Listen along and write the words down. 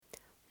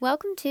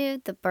Welcome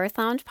to the Birth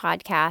Lounge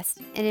Podcast,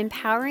 an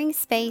empowering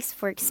space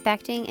for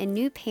expecting and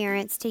new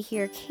parents to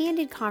hear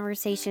candid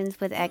conversations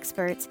with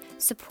experts,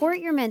 support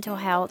your mental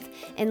health,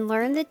 and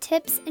learn the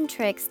tips and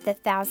tricks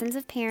that thousands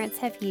of parents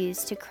have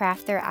used to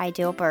craft their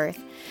ideal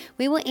birth.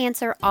 We will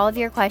answer all of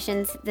your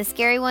questions, the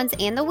scary ones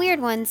and the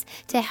weird ones,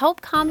 to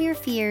help calm your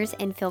fears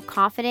and feel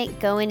confident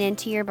going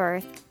into your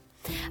birth.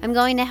 I'm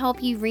going to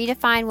help you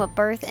redefine what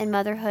birth and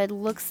motherhood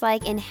looks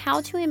like and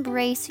how to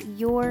embrace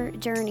your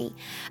journey.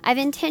 I've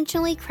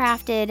intentionally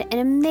crafted an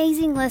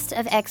amazing list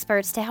of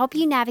experts to help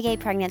you navigate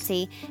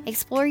pregnancy,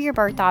 explore your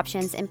birth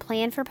options, and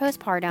plan for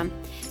postpartum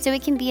so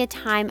it can be a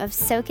time of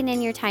soaking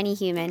in your tiny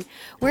human.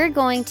 We're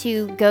going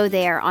to go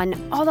there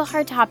on all the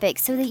hard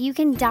topics so that you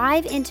can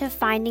dive into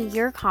finding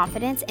your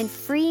confidence and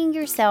freeing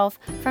yourself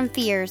from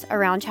fears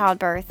around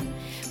childbirth.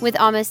 With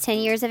almost 10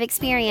 years of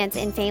experience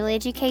in family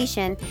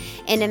education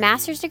and a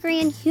master's degree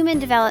in human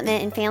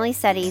development and family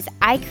studies,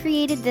 I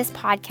created this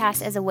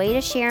podcast as a way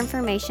to share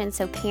information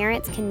so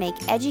parents can make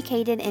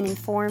educated and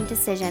informed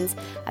decisions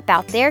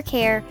about their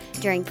care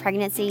during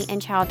pregnancy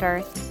and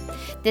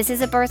childbirth. This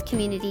is a birth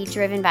community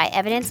driven by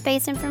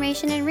evidence-based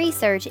information and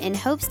research in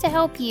hopes to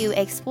help you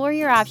explore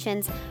your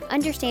options,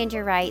 understand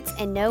your rights,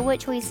 and know what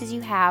choices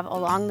you have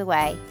along the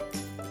way.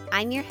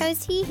 I'm your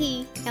host, Hee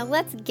Hee. Now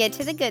let's get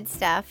to the good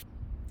stuff.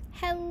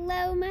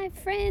 Hello, my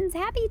friends.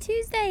 Happy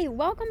Tuesday.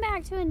 Welcome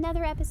back to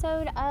another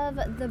episode of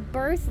the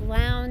Birth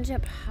Lounge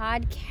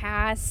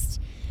podcast.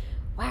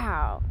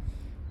 Wow.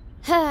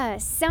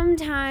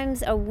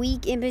 Sometimes a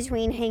week in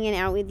between hanging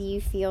out with you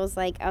feels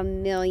like a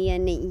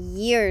million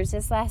years.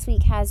 This last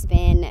week has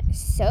been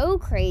so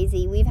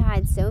crazy. We've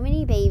had so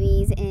many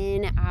babies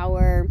in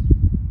our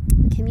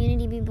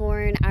community be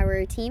born.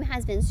 Our team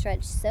has been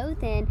stretched so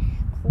thin.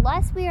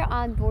 Plus, we are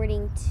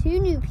onboarding 2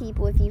 new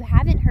people. If you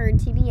haven't heard,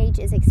 TBH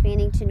is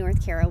expanding to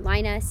North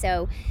Carolina.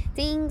 So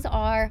things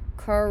are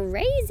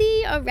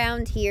crazy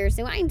around here.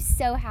 So I'm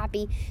so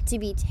happy to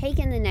be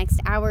taking the next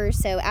hour or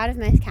so out of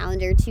my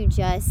calendar to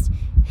just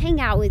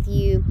hang out with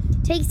you,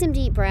 take some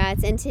deep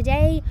breaths. And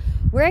today,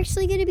 we're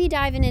actually going to be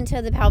diving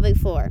into the pelvic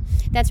floor.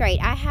 That's right.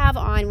 I have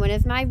on one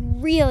of my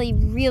really,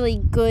 really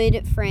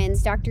good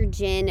friends, Dr.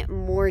 Jen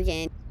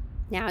Morgan.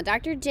 Now,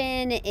 Dr.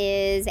 Jen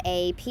is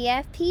a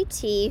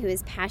PFPT who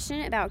is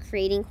passionate about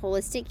creating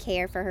holistic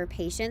care for her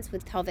patients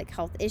with pelvic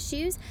health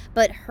issues,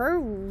 but her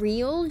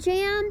real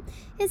jam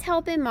is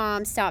helping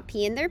moms stop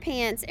peeing their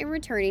pants and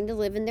returning to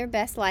living their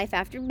best life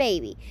after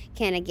baby.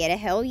 Can I get a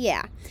hell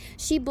yeah?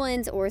 She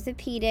blends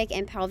orthopedic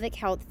and pelvic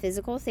health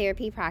physical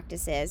therapy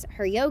practices,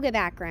 her yoga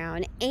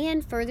background,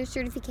 and further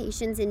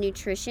certifications in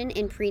nutrition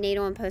and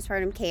prenatal and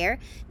postpartum care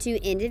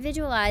to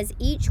individualize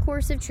each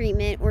course of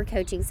treatment or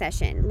coaching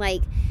session.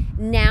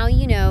 Now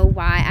you know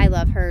why I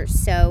love her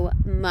so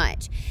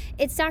much.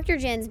 It's Dr.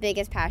 Jen's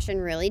biggest passion,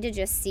 really, to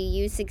just see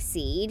you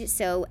succeed.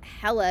 So,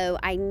 hello,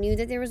 I knew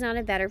that there was not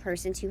a better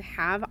person to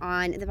have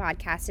on the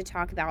podcast to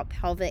talk about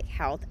pelvic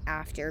health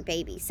after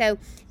baby. So,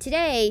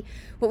 today,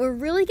 what we're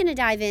really going to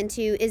dive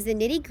into is the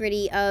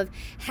nitty-gritty of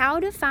how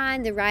to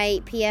find the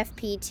right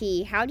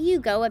PFPT. How do you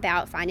go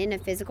about finding a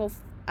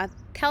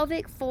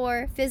pelvic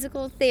floor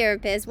physical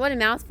therapist, what a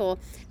mouthful,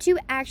 to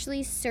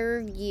actually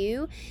serve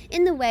you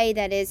in the way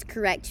that is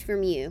correct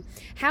from you?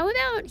 How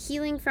about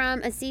healing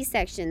from a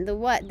C-section? The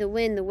what, the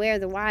when, the where,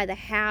 the why, the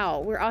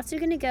how. We're also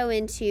going to go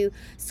into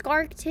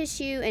scar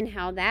tissue and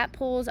how that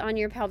pulls on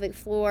your pelvic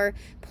floor,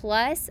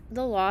 plus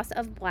the loss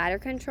of bladder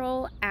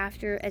control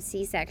after a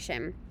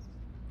C-section.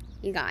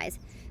 You guys,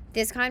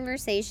 this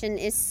conversation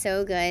is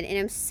so good, and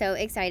I'm so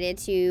excited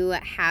to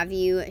have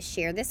you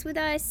share this with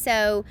us.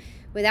 So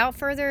without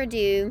further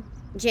ado,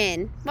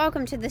 Jen,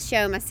 welcome to the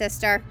show, my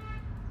sister.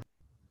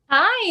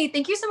 Hi,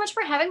 thank you so much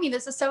for having me.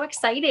 This is so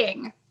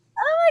exciting.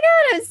 Oh my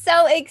God, I'm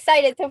so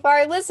excited. So for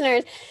our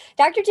listeners,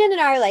 Dr. Jen and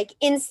I are like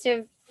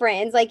Insta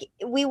friends. Like,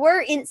 we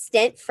were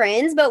instant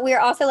friends, but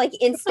we're also like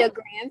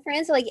Instagram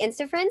friends, so like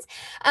Insta friends.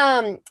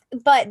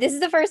 But this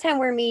is the first time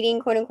we're meeting,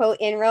 quote unquote,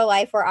 in real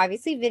life. We're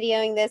obviously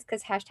videoing this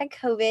because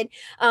 #COVID.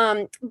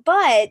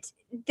 But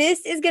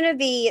this is going to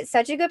be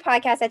such a good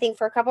podcast, I think,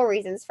 for a couple of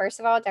reasons. First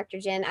of all, Dr.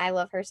 Jen, I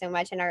love her so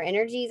much, and our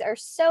energies are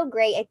so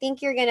great. I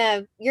think you're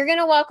gonna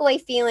walk away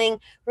feeling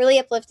really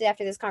uplifted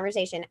after this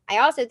conversation. I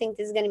also think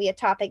this is going to be a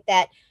topic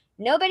that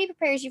nobody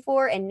prepares you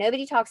for and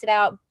nobody talks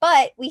about,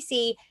 but we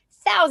see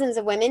thousands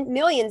of women,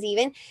 millions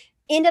even,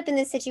 end up in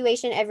this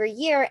situation every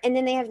year, and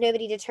then they have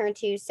nobody to turn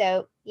to.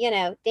 So,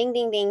 ding,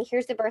 ding, ding.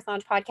 Here's the Birth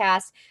Launch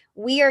podcast.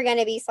 We are going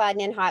to be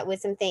sliding in hot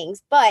with some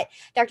things. But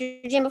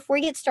Dr. Jen, before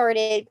we get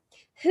started,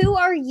 who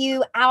are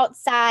you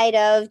outside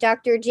of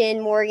Dr.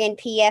 Jen Morgan,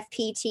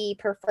 PFPT,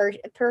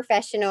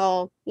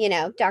 professional,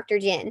 Dr.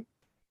 Jen?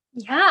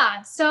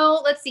 Yeah,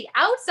 so let's see.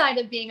 Outside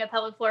of being a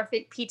pelvic floor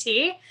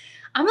PT,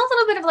 I'm a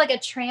little bit of like a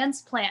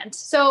transplant.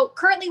 So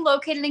currently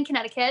located in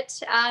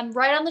Connecticut,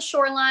 right on the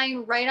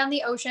shoreline, right on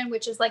the ocean,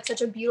 which is like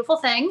such a beautiful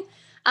thing.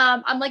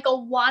 I'm like a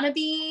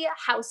wannabe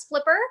house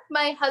flipper.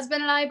 My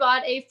husband and I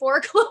bought a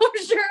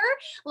foreclosure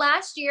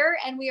last year,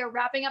 and we are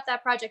wrapping up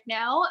that project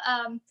now.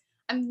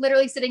 I'm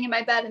literally sitting in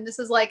my bed, and this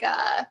is like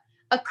a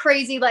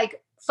crazy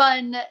like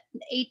fun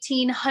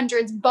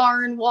 1800s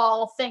barn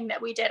wall thing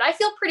that we did. I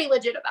feel pretty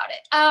legit about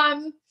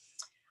it.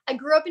 I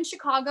grew up in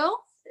Chicago,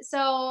 so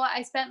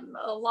I spent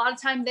a lot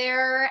of time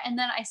there, and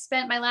then I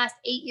spent my last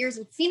 8 years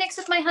in Phoenix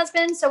with my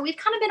husband. So we've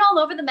kind of been all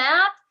over the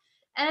map,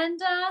 and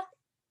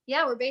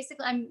yeah,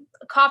 I'm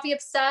coffee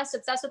obsessed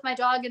with my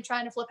dog and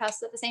trying to flip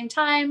houses at the same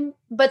time.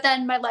 But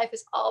then my life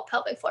is all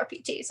pelvic floor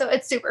PT, so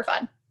it's super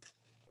fun.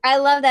 I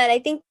love that. I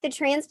think the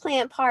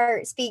transplant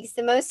part speaks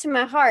the most to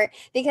my heart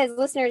because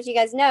listeners, you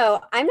guys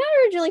know I'm not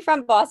originally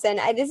from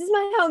Boston. This is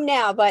my home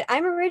now, but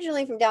I'm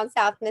originally from down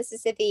south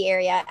Mississippi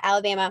area.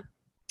 Alabama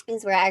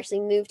is where I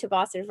actually moved to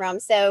Boston from.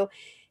 So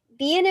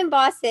being in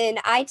Boston,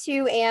 I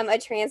too am a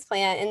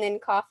transplant and then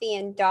coffee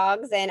and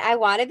dogs. And I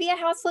want to be a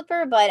house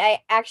flipper, but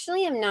I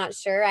actually am not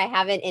sure I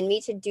have it in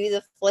me to do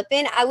the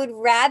flipping. I would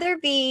rather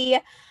be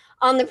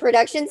on the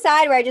production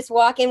side where I just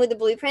walk in with the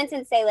blueprints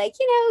and say, like,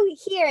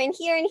 here and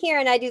here and here,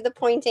 and I do the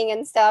pointing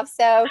and stuff.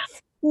 So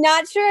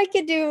not sure I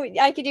could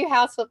do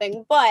house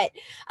flipping, but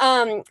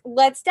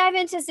let's dive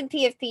into some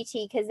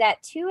PFPT because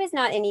that too is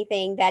not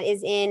anything that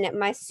is in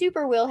my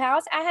super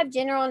wheelhouse. I have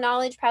general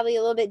knowledge, probably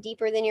a little bit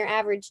deeper than your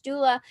average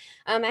doula.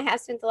 I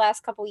have spent the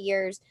last couple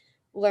years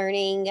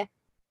learning,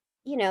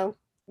 you know,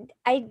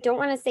 I don't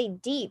want to say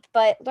deep,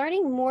 but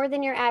learning more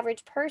than your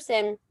average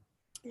person.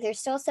 There's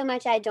still so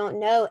much I don't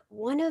know.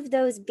 One of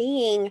those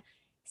being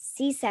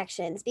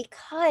C-sections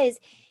because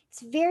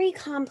it's very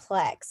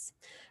complex.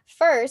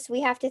 First,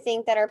 we have to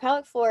think that our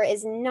pelvic floor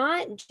is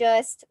not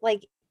just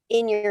like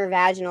in your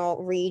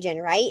vaginal region,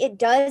 right? It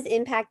does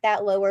impact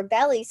that lower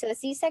belly. So a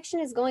C-section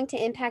is going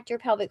to impact your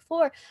pelvic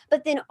floor.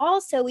 But then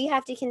also we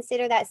have to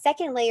consider that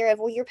second layer of,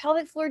 well, your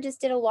pelvic floor just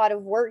did a lot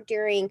of work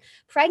during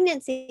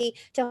pregnancy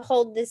to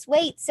hold this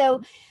weight.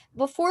 So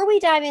before we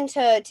dive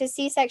into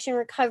C-section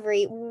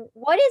recovery,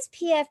 what is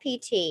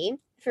PFPT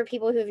for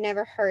people who've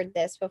never heard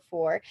this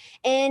before?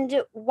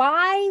 And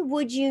why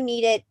would you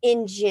need it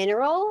in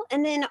general?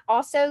 And then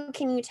also,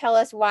 can you tell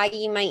us why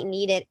you might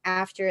need it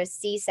after a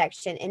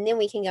C-section? And then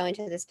we can go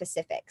into the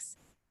specifics.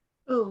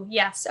 Ooh,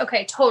 yes.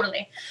 Okay,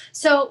 totally.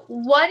 So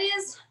what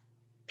is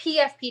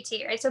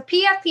PFPT, right? So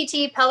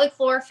PFPT, pelvic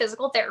floor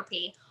physical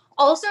therapy,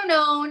 also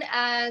known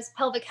as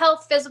pelvic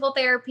health physical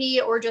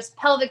therapy or just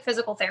pelvic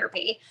physical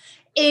therapy.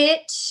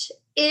 It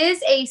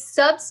is a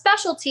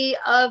subspecialty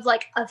of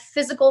like a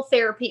physical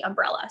therapy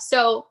umbrella.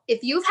 So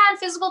if you've had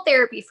physical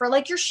therapy for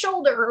like your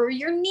shoulder or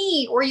your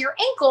knee or your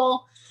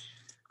ankle,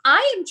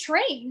 I am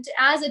trained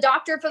as a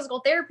doctor of physical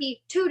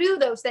therapy to do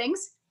those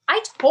things.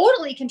 I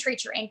totally can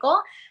treat your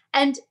ankle.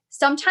 And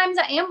sometimes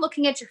I am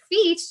looking at your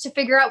feet to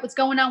figure out what's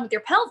going on with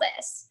your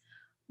pelvis.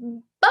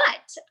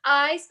 But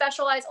I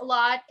specialize a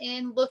lot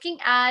in looking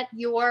at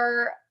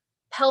your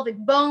pelvic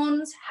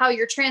bones, how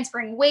you're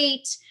transferring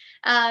weight,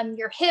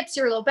 your hips,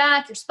 your low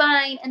back, your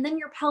spine, and then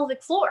your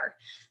pelvic floor.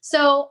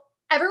 So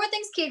everyone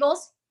thinks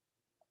Kegels.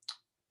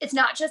 It's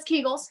not just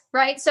Kegels,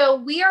 right? So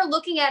we are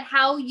looking at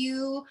how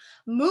you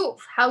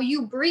move, how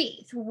you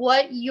breathe,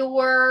 what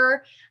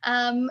your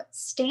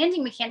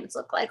standing mechanics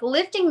look like,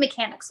 lifting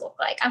mechanics look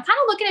like. I'm kind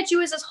of looking at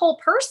you as this whole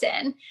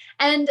person.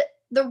 And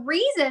the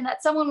reason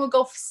that someone would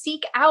go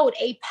seek out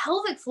a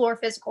pelvic floor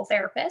physical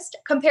therapist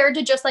compared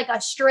to just like a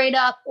straight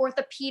up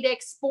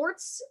orthopedic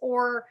sports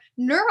or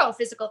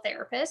neurophysical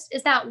therapist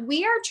is that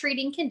we are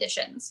treating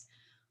conditions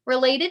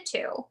related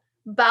to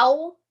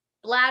bowel,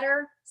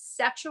 bladder,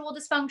 sexual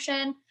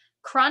dysfunction,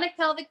 chronic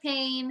pelvic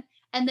pain,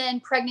 and then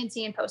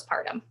pregnancy and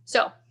postpartum.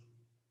 So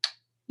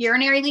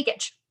urinary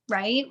leakage,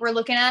 right? We're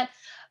looking at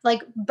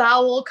like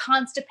bowel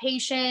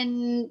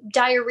constipation,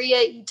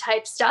 diarrhea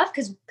type stuff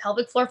because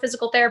pelvic floor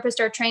physical therapists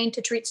are trained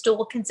to treat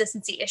stool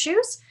consistency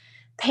issues.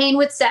 Pain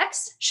with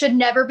sex should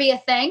never be a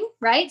thing,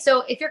 right?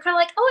 So if you're kind of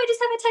like, oh, I just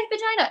have a tight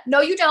vagina.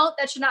 No, you don't.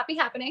 That should not be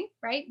happening,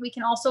 right? We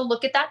can also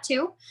look at that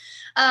too.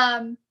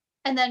 And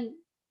then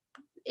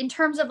in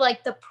terms of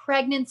like the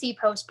pregnancy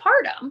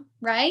postpartum,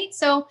 right?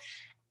 So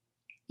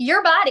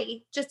your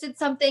body just did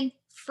something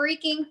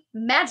freaking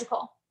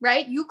magical,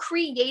 right? You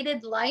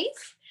created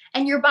life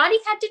and your body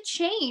had to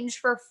change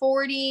for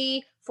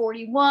 40,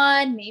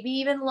 41, maybe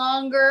even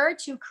longer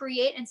to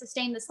create and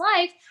sustain this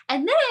life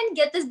and then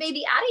get this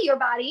baby out of your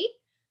body.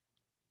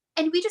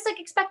 And we just like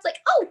expect like,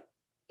 oh,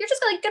 you're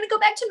just like gonna go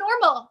back to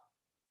normal.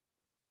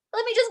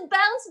 Let me just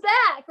bounce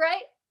back,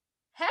 right?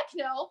 Heck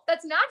no,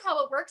 that's not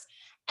how it works.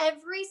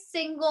 Every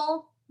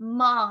single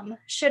mom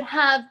should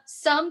have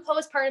some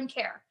postpartum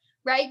care,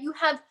 right? You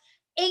have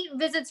 8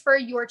 visits for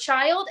your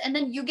child and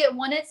then you get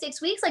 1 at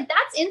 6 weeks. Like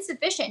that's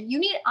insufficient. You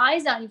need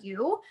eyes on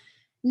you,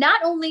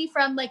 not only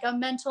from like a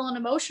mental and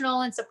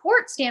emotional and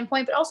support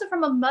standpoint, but also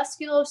from a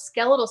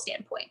musculoskeletal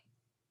standpoint.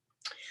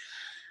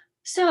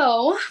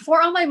 So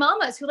for all my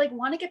mamas who like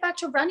want to get back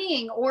to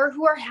running or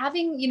who are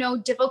having,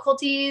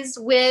 difficulties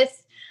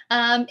with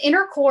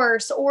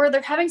intercourse, or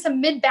they're having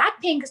some mid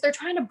back pain because they're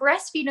trying to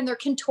breastfeed and they're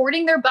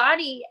contorting their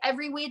body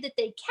every way that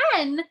they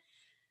can.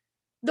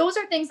 Those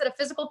are things that a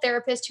physical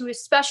therapist who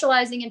is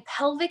specializing in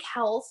pelvic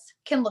health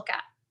can look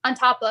at on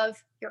top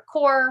of your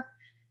core,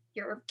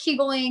 your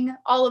Kegeling,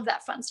 all of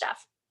that fun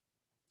stuff.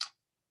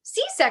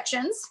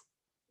 C-sections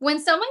When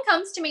someone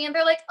comes to me and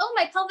they're like, oh,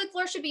 my pelvic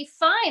floor should be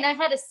fine, I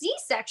had a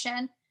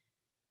C-section.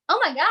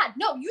 Oh my God,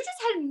 no, you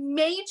just had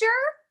major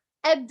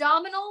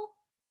abdominal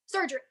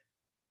surgery.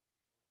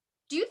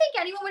 Do you think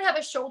anyone would have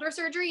a shoulder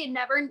surgery and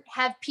never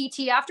have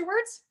PT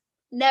afterwards?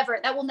 Never.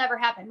 That will never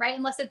happen, right?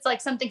 Unless it's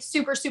like something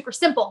super, super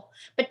simple.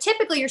 But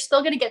typically, you're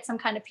still going to get some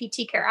kind of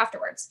PT care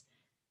afterwards.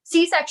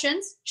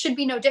 C-sections should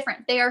be no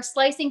different. They are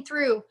slicing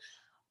through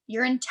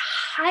your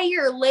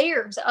entire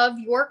layers of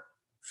your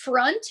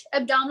front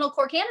abdominal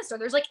core canister.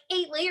 There's like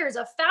 8 layers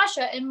of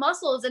fascia and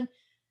muscles. And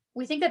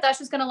we think that that's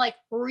just going to like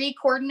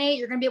re-coordinate.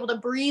 You're going to be able to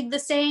breathe the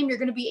same. You're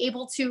going to be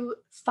able to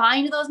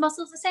find those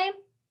muscles the same.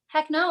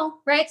 Heck no,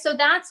 right? So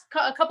that's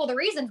a couple of the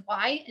reasons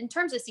why, in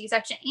terms of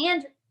C-section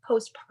and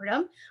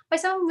postpartum, why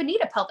someone would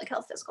need a pelvic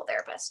health physical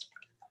therapist.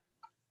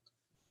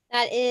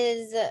 That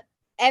is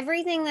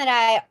everything that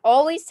I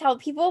always tell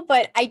people,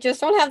 but I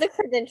just don't have the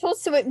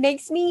credentials. So it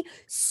makes me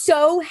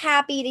so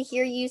happy to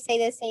hear you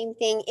say the same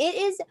thing. It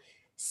is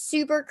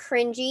super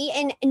cringy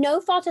and no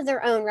fault of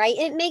their own, right?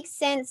 It makes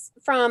sense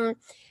from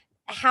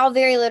how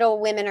very little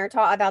women are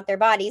taught about their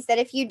bodies that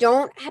if you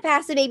don't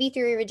pass a baby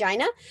through your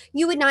vagina,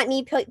 you would not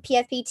need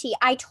PFPT.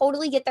 I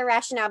totally get the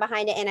rationale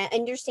behind it, and I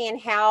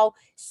understand how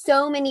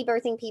so many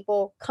birthing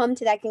people come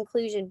to that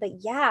conclusion.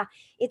 But yeah,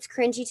 it's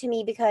cringy to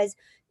me because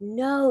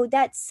no,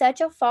 that's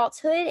such a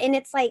falsehood, and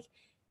it's like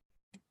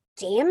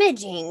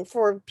damaging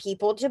for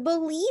people to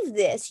believe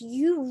this.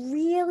 You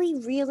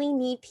really, really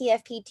need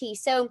PFPT.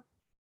 So,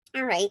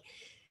 all right.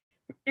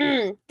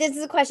 This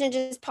is a question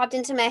that just popped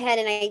into my head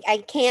and I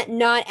can't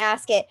not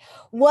ask it.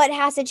 What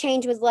has to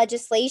change with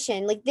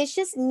legislation? Like this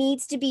just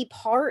needs to be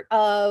part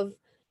of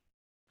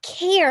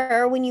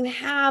care when you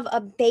have a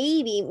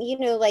baby,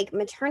 like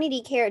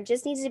maternity care, it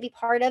just needs to be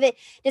part of it.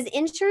 Does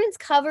insurance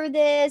cover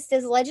this?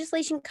 Does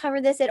legislation cover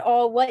this at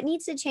all? What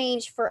needs to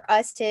change for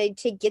us to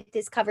get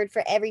this covered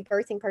for every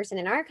birthing person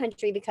in our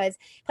country? Because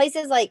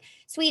places like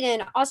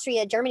Sweden,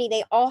 Austria, Germany,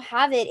 they all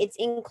have it. It's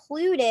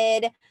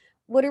included.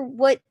 What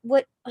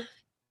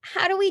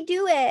how do we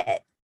do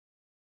it?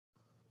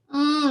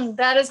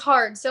 That is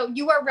hard. So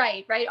you are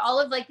right? All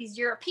of like these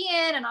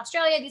European and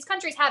Australia, these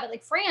countries have it.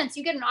 Like France,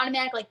 you get an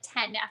automatic like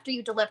 10 after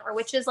you deliver,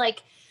 which is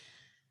like,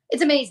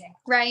 it's amazing,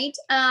 right?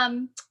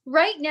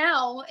 Right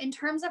now, in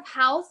terms of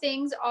how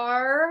things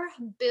are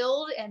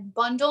billed and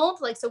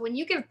bundled, like, so when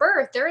you give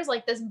birth, there is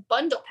like this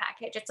bundle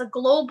package. It's a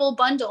global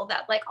bundle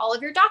that like all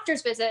of your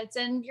doctor's visits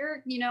and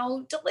your,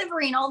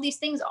 delivery and all these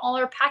things all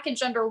are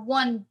packaged under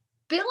one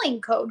billing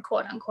code,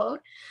 quote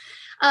unquote.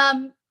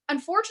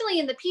 Unfortunately,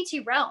 in the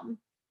PT realm,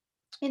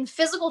 in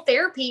physical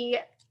therapy,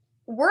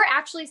 we're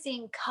actually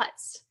seeing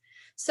cuts.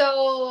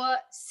 So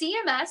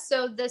CMS,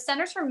 so the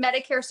Centers for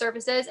Medicare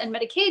Services and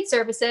Medicaid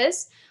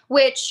Services,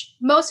 which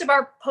most of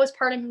our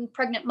postpartum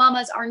pregnant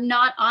mamas are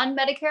not on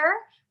Medicare,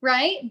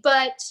 right?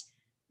 But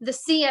the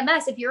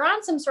CMS, if you're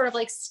on some sort of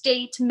like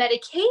state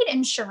Medicaid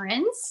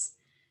insurance,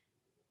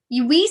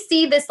 we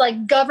see this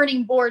like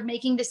governing board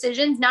making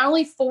decisions not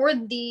only for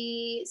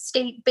the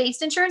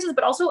state-based insurances,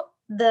 but also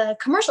the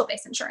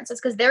commercial-based insurances,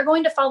 because they're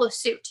going to follow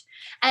suit.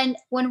 And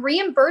when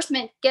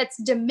reimbursement gets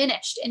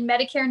diminished in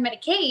Medicare and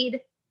Medicaid,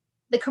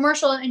 the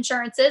commercial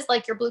insurances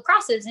like your Blue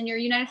Crosses and your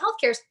United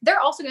Healthcares, they're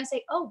also going to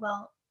say, oh,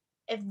 well,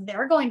 if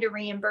they're going to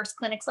reimburse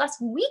clinics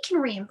less, we can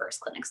reimburse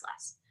clinics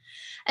less.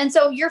 And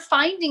so you're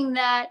finding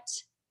that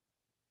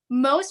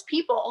most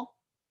people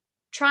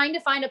trying to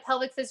find a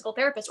pelvic physical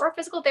therapist or a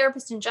physical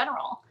therapist in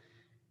general,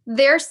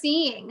 they're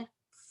seeing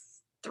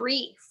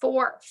 3,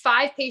 4,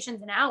 5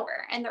 patients an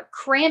hour, and they're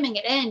cramming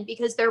it in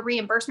because their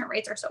reimbursement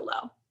rates are so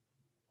low.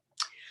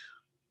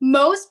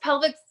 Most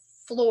pelvic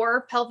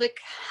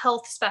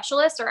health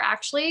specialists are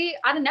actually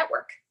out of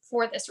network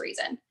for this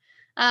reason,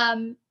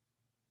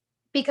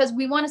 because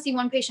we want to see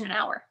one patient an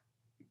hour.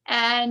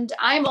 And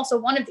I'm also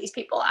one of these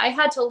people. I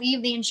had to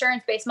leave the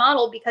insurance-based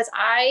model because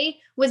I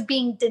was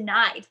being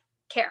denied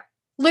care.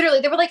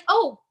 Literally, they were like,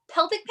 oh,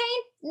 pelvic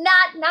pain,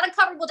 not a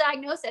coverable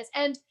diagnosis.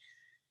 And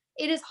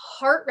it is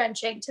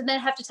heart-wrenching to then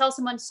have to tell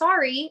someone,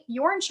 sorry,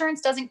 your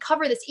insurance doesn't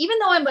cover this, even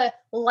though I'm a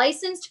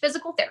licensed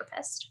physical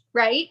therapist,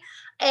 right?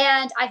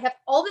 And I have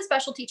all the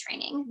specialty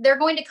training. They're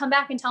going to come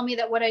back and tell me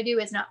that what I do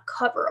is not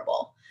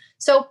coverable.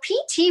 So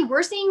PT,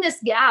 we're seeing this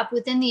gap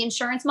within the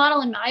insurance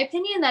model, in my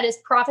opinion, that is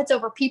profits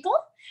over people.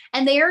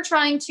 And they are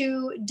trying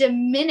to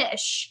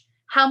diminish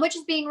how much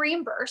is being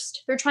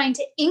reimbursed. They're trying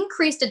to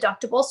increase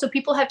deductibles, so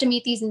people have to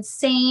meet these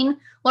insane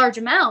large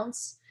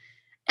amounts.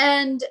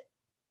 And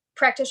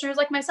practitioners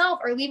like myself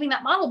are leaving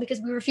that model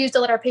because we refuse to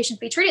let our patients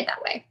be treated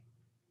that way.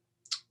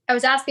 I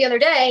was asked the other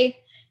day,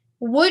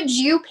 would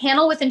you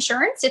panel with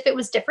insurance if it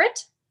was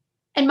different?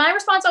 And my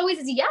response always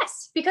is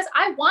yes, because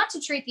I want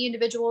to treat the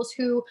individuals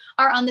who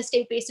are on the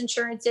state-based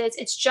insurances.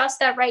 It's just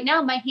that right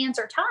now my hands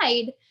are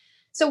tied.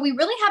 So we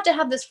really have to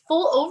have this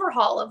full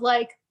overhaul of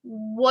like,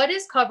 what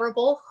is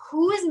coverable?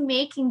 Who is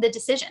making the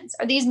decisions?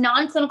 Are these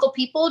non-clinical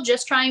people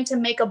just trying to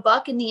make a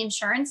buck in the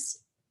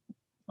insurance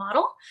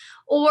model?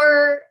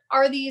 Or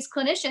are these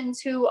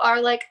clinicians who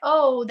are like,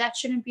 oh, that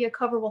shouldn't be a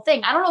coverable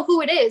thing? I don't know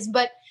who it is,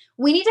 but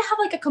we need to have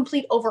like a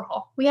complete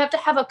overhaul. We have to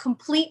have a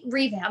complete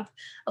revamp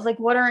of like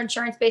what our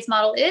insurance-based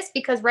model is,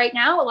 because right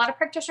now a lot of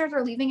practitioners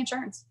are leaving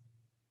insurance.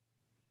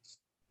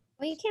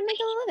 Well, you can't make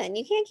a living.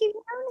 You can't keep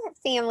your own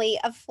family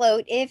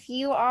afloat if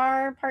you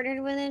are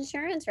partnered with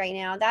insurance right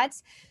now.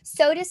 That's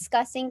so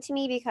disgusting to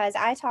me because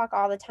I talk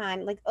all the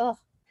time. Like, oh,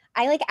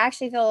 I like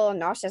actually feel a little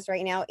nauseous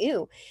right now.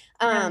 Ew.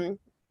 Yeah.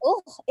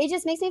 Oh, it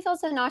just makes me feel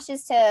so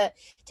nauseous to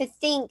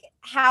think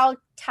how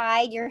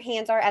tied your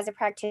hands are as a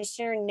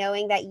practitioner,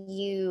 knowing that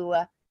you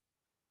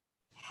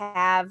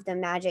have the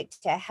magic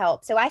to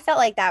help. So I felt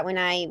like that when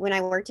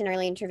I worked in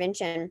early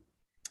intervention.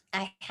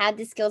 I had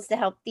the skills to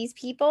help these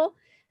people,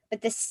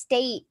 but the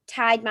state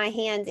tied my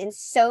hands in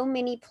so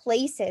many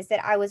places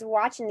that I was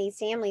watching these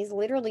families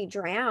literally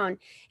drown, and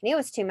it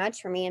was too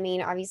much for me. I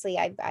mean, obviously,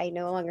 I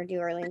no longer do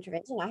early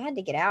intervention. I had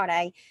to get out.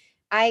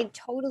 I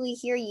totally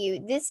hear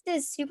you. This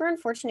is super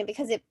unfortunate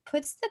because it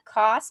puts the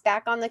cost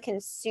back on the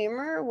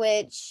consumer,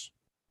 which,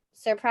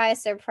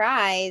 surprise,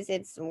 surprise,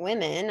 it's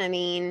women. I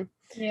mean,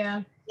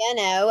 Yeah.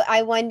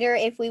 I wonder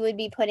if we would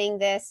be putting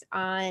this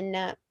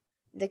on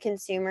the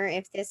consumer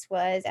if this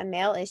was a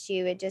male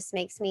issue. It just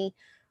makes me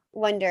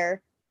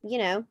wonder,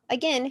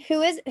 again,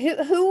 who are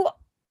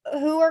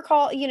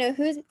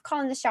who's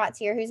calling the shots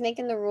here, who's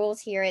making the rules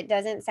here. It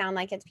doesn't sound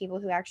like it's people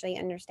who actually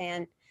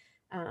understand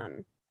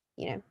um,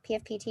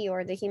 PFPT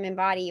or the human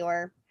body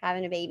or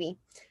having a baby.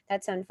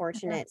 That's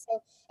unfortunate.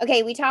 So,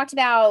 okay, we talked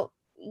about,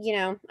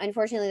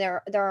 unfortunately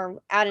they're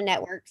out of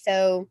network.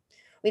 So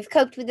we've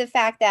coped with the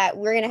fact that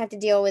we're going to have to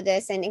deal with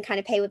this and kind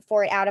of pay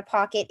for it out of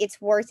pocket.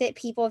 It's worth it.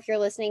 People, if you're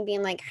listening,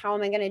 being like, how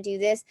am I going to do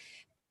this?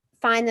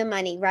 Find the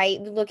money, right?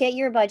 Look at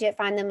your budget,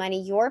 find the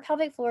money. Your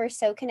pelvic floor is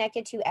so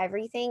connected to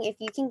everything. If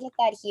you can get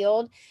that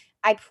healed,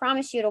 I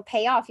promise you it'll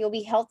pay off. You'll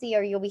be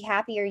healthier, you'll be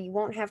happier, you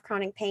won't have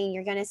chronic pain.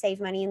 You're going to save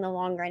money in the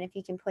long run if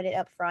you can put it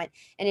up front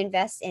and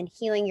invest in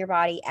healing your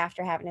body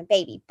after having a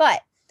baby.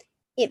 But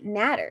it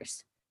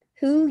matters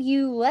who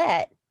you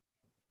let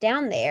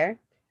down there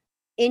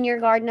in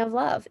your garden of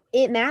love.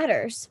 It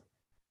matters.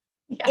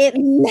 Yeah. It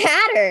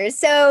matters.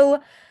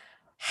 So,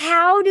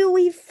 how do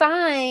we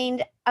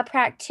find a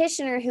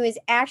practitioner who is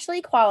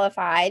actually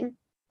qualified?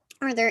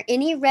 Are there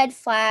any red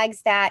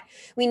flags that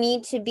we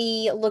need to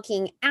be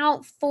looking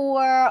out for?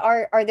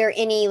 Are there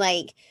any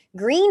like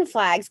green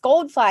flags,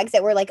 gold flags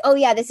that we're like, oh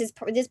yeah,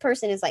 this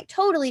person is like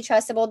totally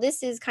trustable.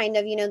 This is kind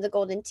of, the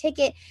golden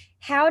ticket.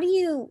 How do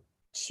you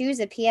choose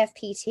a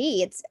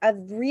PFPT?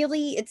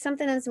 It's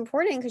something that's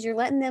important because you're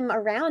letting them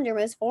around your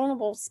most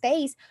vulnerable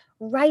space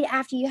right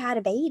after you had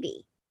a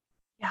baby.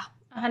 Yeah,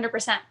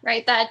 100%.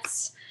 Right.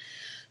 That's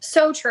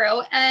so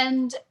true.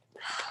 And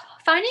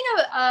finding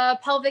a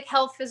pelvic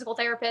health physical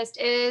therapist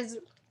is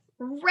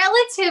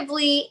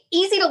relatively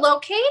easy to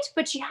locate,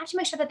 but you have to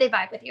make sure that they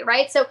vibe with you,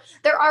 right? So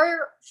there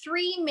are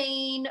three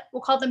main,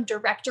 we'll call them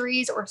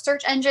directories or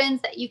search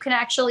engines that you can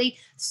actually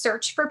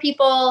search for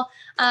people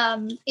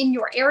in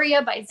your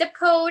area by zip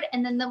code.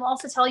 And then they'll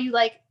also tell you,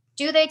 like,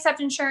 do they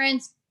accept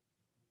insurance?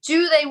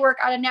 Do they work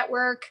out of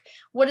network?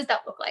 What does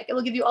that look like? It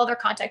will give you all their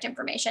contact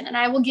information, and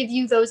I will give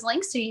you those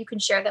links so you can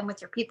share them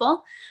with your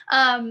people.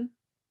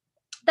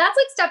 That's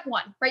like step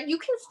one, right? You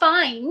can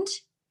find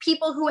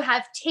people who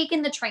have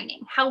taken the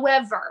training.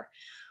 However,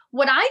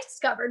 what I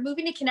discovered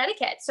moving to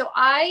Connecticut, so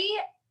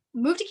I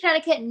moved to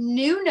Connecticut,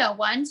 knew no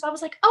one. So I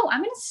was like, oh,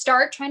 I'm going to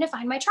start trying to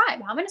find my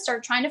tribe. I'm going to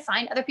start trying to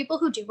find other people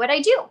who do what I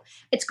do.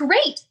 It's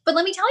great. But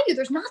let me tell you,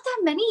 there's not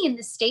that many in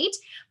the state,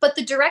 but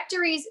the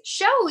directories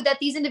show that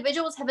these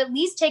individuals have at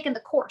least taken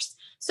the course.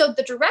 So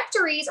the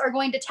directories are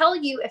going to tell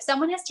you if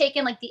someone has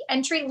taken like the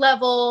entry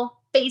level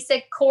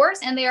basic course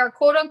and they are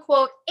quote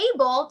unquote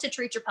able to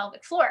treat your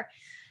pelvic floor.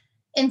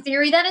 In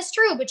theory, that is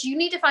true, but you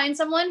need to find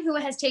someone who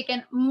has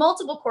taken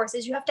multiple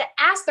courses. You have to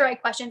ask the right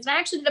questions. And I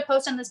actually did a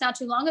post on this not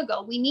too long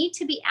ago. We need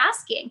to be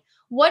asking,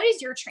 what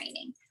is your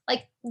training?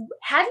 Like,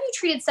 have you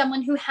treated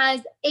someone who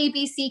has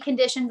ABC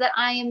conditions that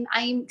I'm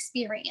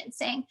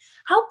experiencing?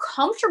 How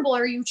comfortable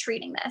are you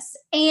treating this?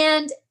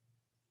 And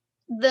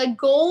the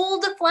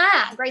gold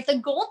flag, right? The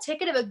gold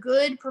ticket of a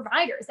good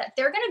provider is that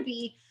they're going to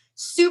be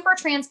super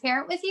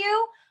transparent with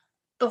you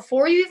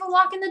before you even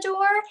walk in the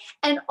door,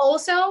 and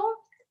also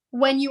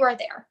when you are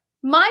there.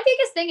 My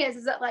biggest thing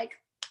is that, like,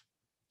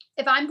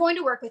 if I'm going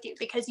to work with you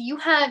because you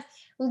have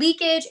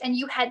leakage and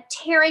you had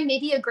tearing,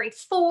 maybe a grade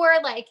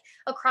 4, like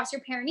across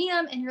your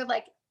perineum, and you're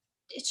like,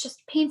 it's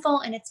just painful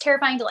and it's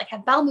terrifying to like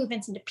have bowel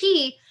movements and to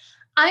pee,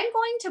 I'm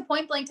going to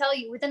point blank tell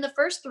you within the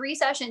first 3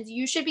 sessions,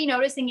 you should be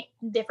noticing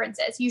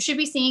differences. You should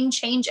be seeing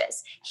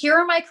changes. Here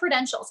are my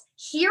credentials.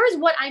 Here is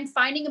what I'm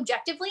finding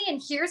objectively,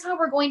 and here's how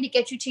we're going to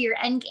get you to your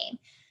end game.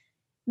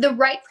 The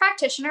right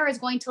practitioner is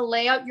going to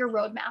lay out your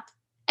roadmap.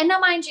 And now,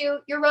 mind you,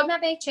 your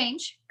roadmap may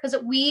change because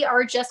we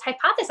are just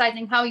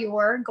hypothesizing how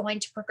you're going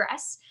to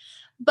progress.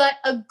 But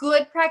a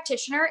good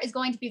practitioner is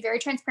going to be very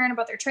transparent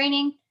about their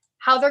training,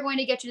 how they're going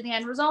to get you to the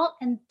end result.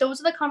 And those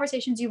are the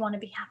conversations you want to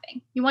be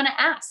having. You want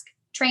to ask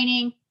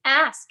training,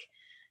 ask,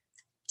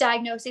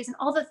 diagnoses, and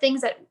all the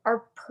things that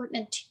are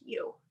pertinent to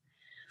you.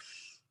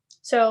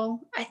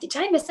 So did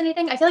I miss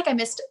anything? I feel like I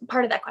missed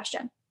part of that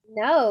question.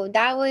 No,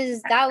 that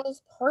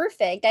was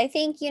perfect. I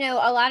think, a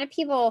lot of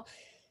people.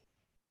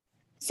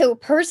 So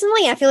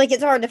personally, I feel like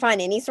it's hard to find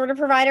any sort of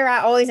provider. I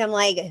always am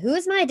like,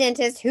 who's my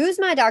dentist? Who's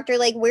my doctor?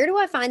 Like, where do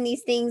I find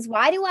these things?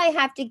 Why do I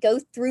have to go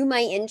through my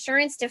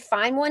insurance to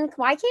find one?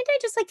 Why can't I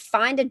just like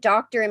find a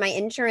doctor and my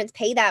insurance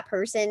pay that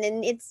person?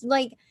 And it's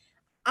like,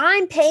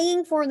 I'm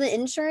paying for the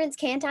insurance.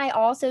 Can't I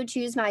also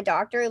choose my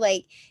doctor?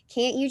 Like,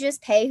 can't you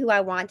just pay who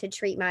I want to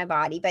treat my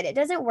body? But it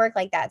doesn't work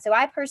like that. So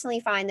I personally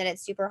find that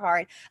it's super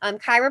hard.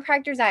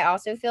 Chiropractors, I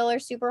also feel are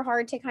super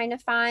hard to kind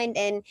of find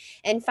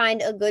and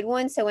find a good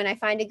one. So when I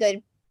find a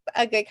good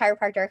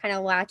chiropractor, I kind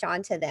of latch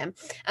onto them.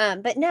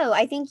 But no,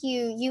 I think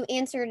you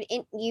answered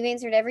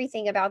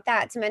everything about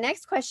that. So my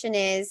next question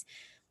is,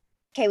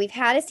 okay, we've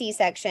had a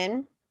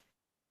C-section.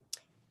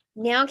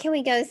 Now can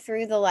we go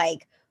through the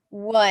like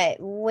what,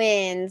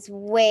 wins,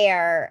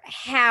 where,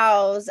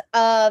 hows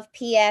of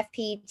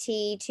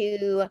PFPT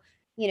to,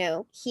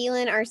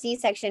 healing our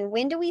C-section?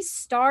 When do we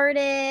start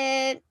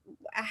it?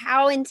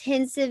 How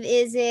intensive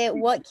is it?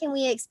 What can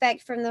we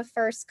expect from the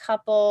first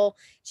couple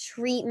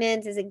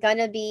treatments? Is it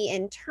gonna be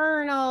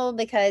internal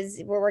because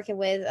we're working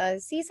with a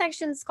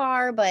C-section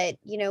scar? But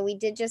we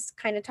did just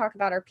kind of talk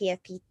about our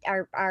PFP,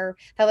 our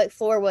pelvic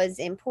floor was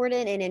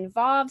important and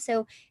involved.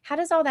 So how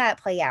does all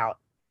that play out?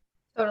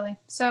 Totally.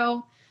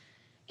 So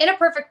in a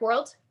perfect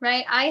world,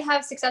 right, I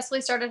have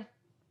successfully started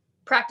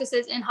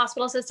practices in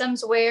hospital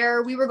systems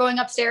where we were going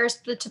upstairs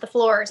to the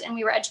floors and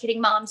we were educating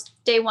moms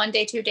day 1,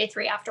 day 2, day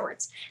 3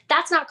 afterwards.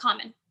 That's not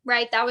common,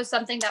 right? That was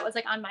something that was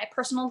like on my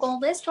personal goal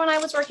list when I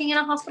was working in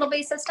a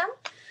hospital-based system.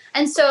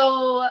 And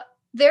so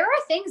there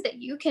are things that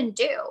you can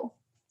do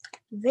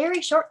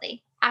very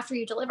shortly after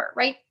you deliver,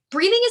 right?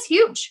 Breathing is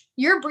huge.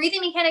 Your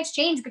breathing mechanics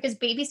change because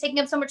baby's taking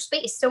up so much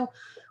space. So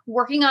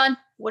working on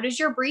what does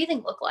your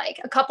breathing look like?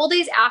 A couple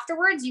days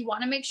afterwards, you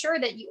want to make sure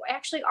that you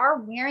actually are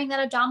wearing that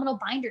abdominal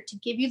binder to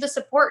give you the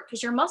support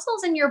because your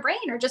muscles and your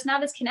brain are just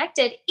not as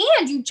connected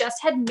and you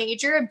just had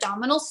major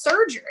abdominal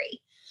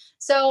surgery.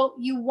 So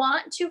you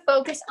want to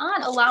focus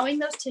on allowing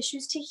those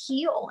tissues to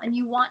heal and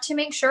you want to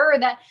make sure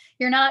that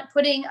you're not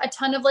putting a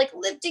ton of like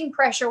lifting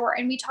pressure.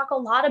 And we talk a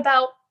lot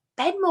about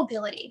bed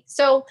mobility.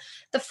 So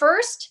the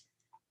first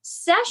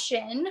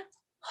session,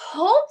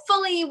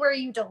 hopefully where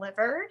you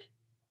delivered,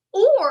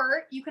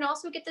 or you can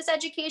also get this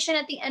education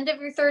at the end of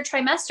your 3rd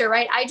trimester,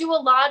 right? I do a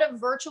lot of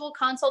virtual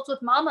consults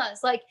with mamas,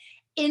 like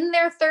in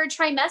their 3rd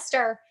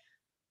trimester.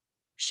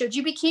 Should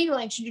you be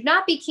Kegling? Should you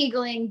not be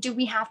Kegling? Do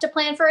we have to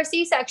plan for a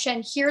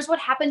C-section? Here's what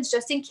happens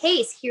just in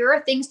case. Here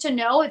are things to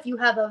know if you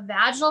have a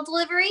vaginal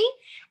delivery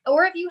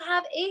or if you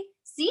have a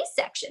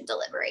C-section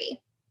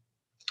delivery.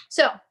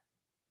 So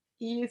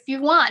if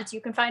you want,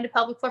 you can find a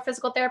pelvic floor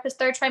physical therapist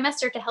 3rd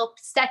trimester to help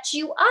set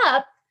you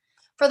up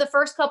for the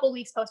first couple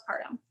weeks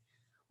postpartum.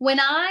 When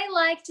I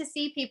like to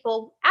see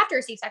people after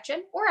a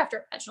C-section or after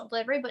a vaginal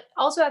delivery, but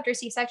also after a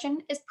C-section,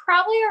 is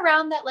probably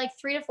around that like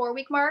 3 to 4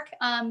 week mark.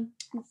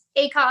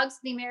 ACOGS,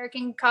 the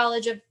American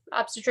College of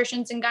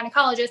Obstetricians and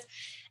Gynecologists,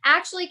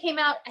 actually came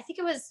out, I think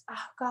it was,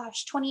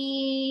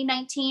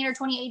 2019 or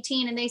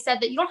 2018, and they said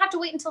that you don't have to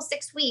wait until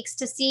 6 weeks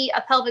to see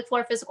a pelvic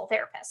floor physical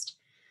therapist.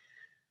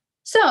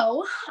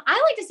 So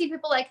I like to see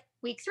people like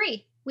week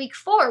 3, week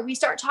 4, we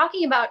start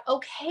talking about,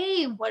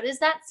 okay, what is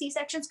that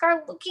C-section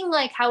scar looking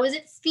like? How is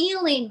it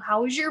feeling?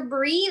 How is your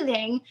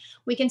breathing?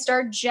 We can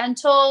start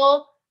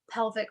gentle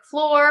pelvic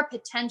floor,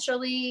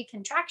 potentially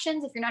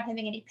contractions if you're not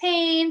having any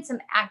pain, some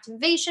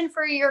activation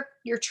for your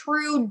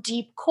true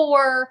deep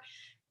core,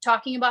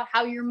 talking about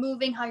how you're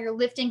moving, how you're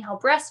lifting, how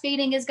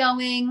breastfeeding is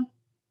going,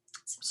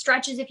 some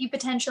stretches if you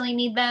potentially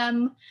need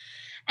them.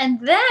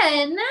 And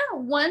then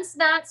once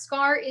that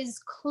scar is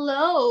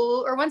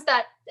closed, or once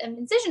that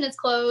incision is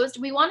closed,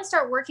 we want to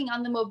start working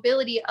on the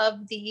mobility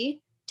of the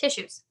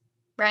tissues,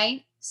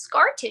 right?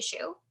 Scar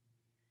tissue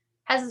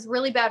has this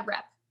really bad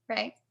rep,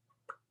 right?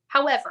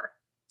 However,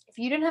 if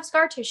you didn't have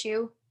scar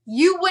tissue,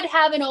 you would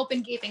have an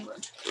open gaping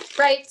wound,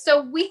 right?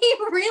 So we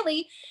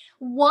really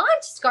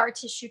want scar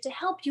tissue to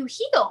help you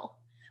heal.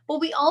 But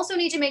we also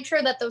need to make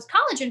sure that those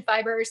collagen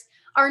fibers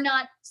are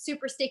not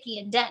super sticky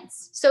and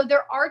dense. So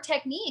there are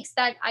techniques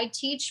that I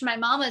teach my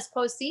mamas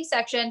post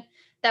C-section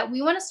that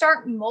we want to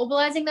start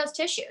mobilizing those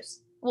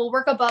tissues. We'll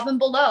work above and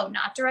below,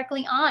 not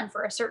directly on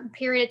for a certain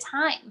period of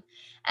time.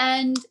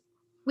 And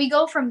we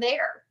go from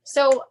there.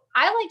 So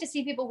I like to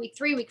see people week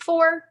 3, week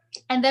 4.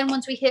 And then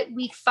once we hit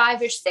week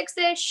 5-ish,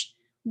 6-ish,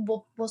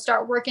 we'll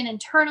start working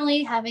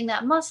internally, having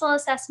that muscle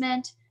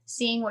assessment,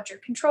 seeing what your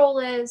control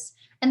is.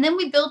 And then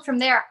we build from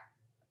there.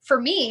 For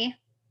me,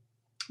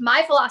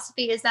 my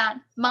philosophy is that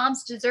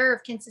moms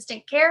deserve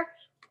consistent care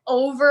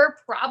over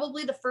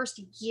probably the first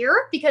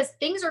year because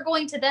things are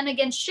going to then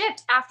again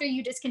shift after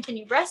you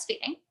discontinue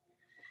breastfeeding.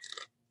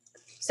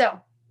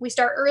 So we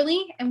start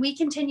early and we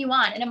continue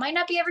on. And it might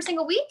not be every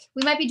single week.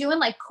 We might be doing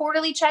like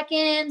quarterly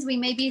check-ins. We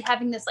may be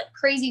having this like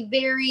crazy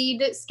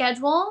varied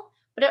schedule,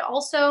 but it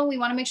also, we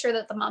want to make sure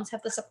that the moms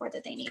have the support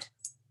that they need.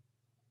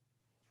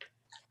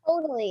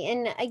 Totally.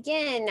 And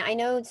again, I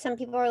know some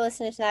people are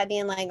listening to that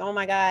being like, oh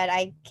my God,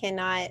 I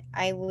cannot,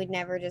 I would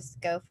never just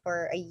go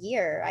for a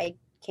year. I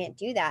can't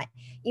do that.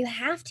 You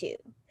have to.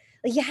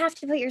 Like, you have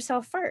to put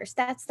yourself first.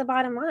 That's the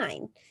bottom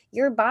line.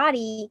 Your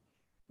body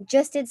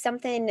just did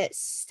something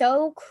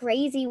so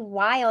crazy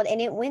wild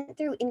and it went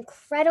through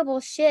incredible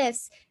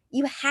shifts.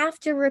 You have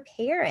to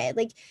repair it.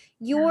 Like,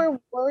 Yeah.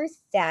 you're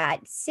worth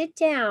that. Sit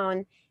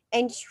down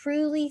and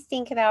truly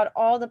think about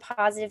all the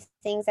positive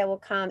things that will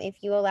come if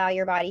you allow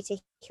your body to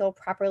heal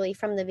properly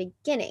from the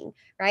beginning,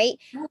 right?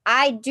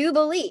 I do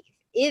believe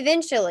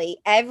eventually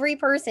every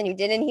person who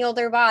didn't heal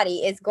their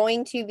body is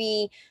going to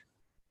be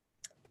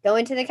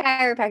going to the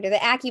chiropractor, the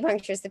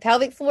acupuncturist, the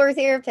pelvic floor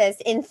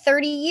therapist in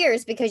 30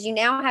 years because you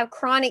now have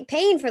chronic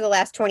pain for the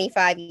last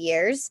 25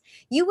 years.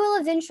 You will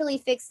eventually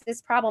fix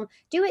this problem.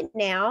 Do it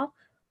now.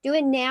 Do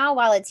it now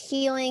while it's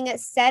healing.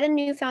 Set a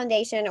new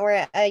foundation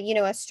or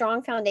a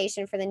strong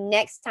foundation for the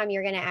next time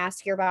you're going to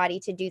ask your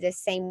body to do the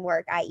same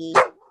work, i.e.,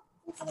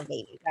 have a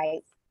baby, right?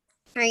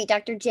 All right,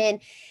 Dr. Jen,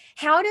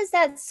 how does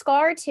that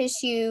scar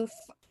tissue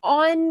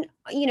on,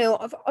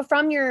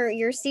 from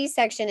your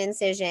C-section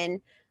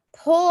incision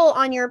pull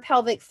on your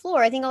pelvic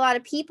floor? I think a lot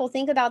of people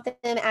think about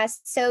them as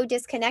so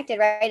disconnected,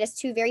 right? As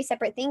two very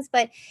separate things,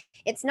 but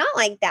it's not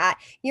like that.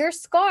 Your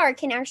scar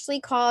can actually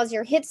cause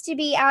your hips to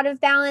be out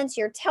of balance,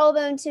 your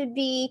tailbone to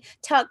be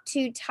tucked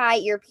too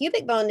tight, your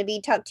pubic bone to be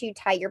tucked too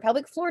tight, your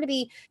pelvic floor to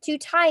be too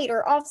tight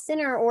or off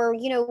center or,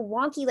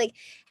 wonky. Like,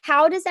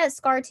 how does that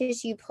scar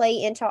tissue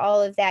play into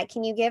all of that?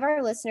 Can you give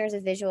our listeners a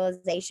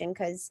visualization?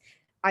 Because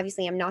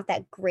obviously I'm not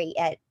that great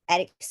at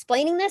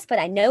explaining this, but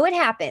I know it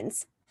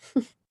happens.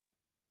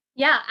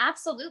 Yeah,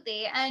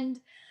 absolutely. And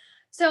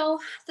so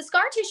the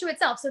scar tissue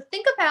itself. So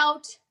think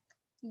about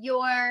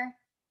your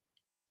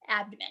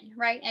abdomen,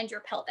 right? And your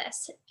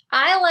pelvis.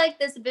 I like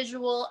this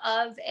visual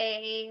of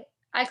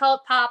I call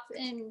it pop.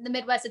 In the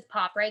Midwest, it's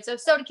pop, right? So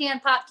soda can,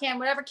 pop can,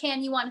 whatever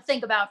can you want to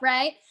think about,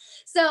 right?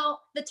 So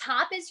the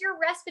top is your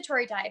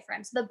respiratory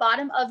diaphragm. So the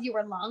bottom of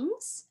your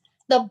lungs.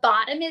 The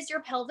bottom is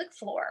your pelvic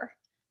floor.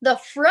 The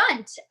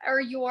front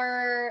are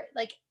your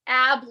like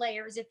ab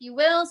layers, if you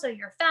will. So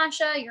your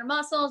fascia, your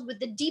muscles, with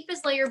the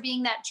deepest layer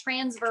being that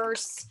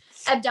transverse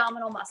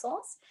abdominal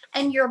muscles.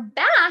 And your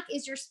back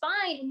is your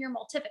spine and your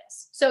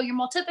multifidus. So your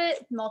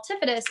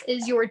multifidus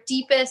is your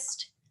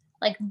deepest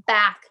like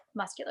back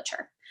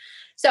musculature.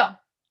 So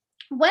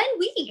when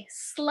we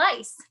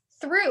slice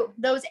through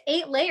those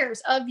 8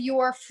 layers of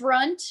your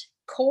front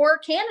core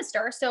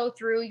canister, so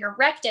through your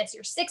rectus,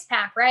 your six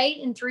pack, right?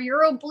 And through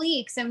your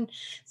obliques and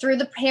through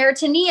the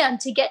peritoneum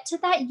to get to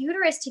that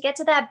uterus, to get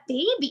to that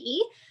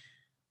baby,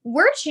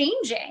 we're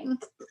changing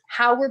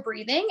how we're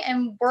breathing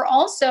and we're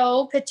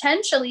also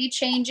potentially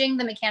changing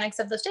the mechanics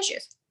of those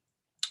tissues.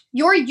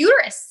 Your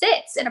uterus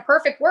sits in a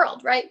perfect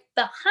world, right?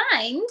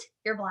 Behind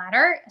your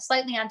bladder,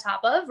 slightly on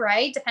top of,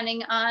 right?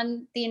 Depending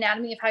on the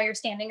anatomy of how you're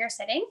standing or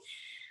sitting.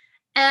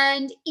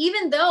 And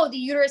even though the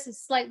uterus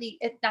is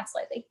not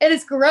slightly, it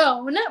is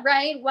grown,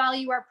 right? While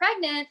you are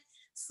pregnant,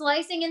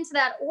 slicing into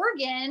that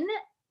organ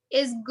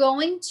is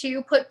going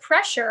to put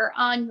pressure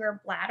on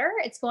your bladder.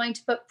 It's going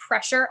to put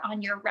pressure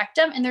on your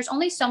rectum. And there's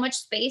only so much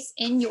space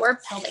in your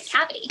pelvic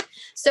cavity.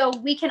 So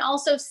we can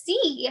also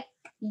see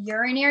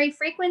urinary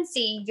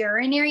frequency,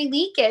 urinary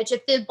leakage.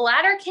 If the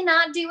bladder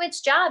cannot do its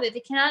job, if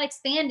it cannot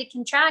expand, to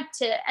contract,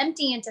 to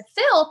empty, and to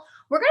fill,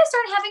 we're going to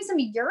start having some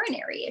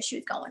urinary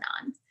issues going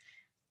on.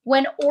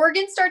 When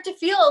organs start to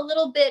feel a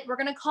little bit, we're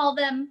going to call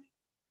them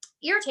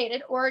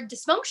irritated or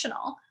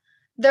dysfunctional,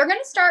 they're going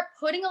to start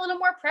putting a little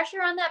more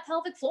pressure on that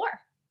pelvic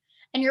floor.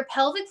 And your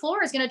pelvic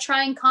floor is going to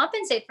try and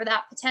compensate for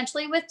that,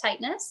 potentially with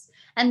tightness.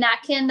 And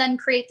that can then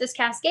create this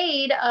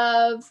cascade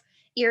of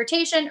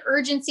irritation,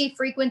 urgency,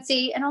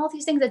 frequency, and all of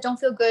these things that don't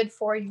feel good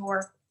for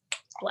your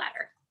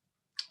bladder.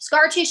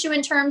 Scar tissue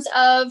in terms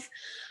of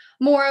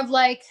more of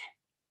like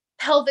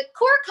pelvic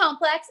core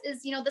complex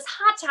is, this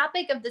hot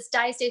topic of this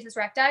diastasis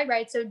recti,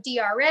 right? So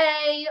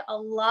DRA, a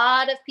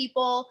lot of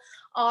people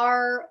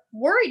are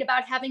worried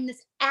about having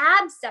this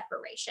ab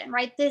separation,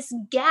 right? This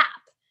gap.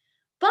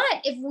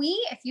 But if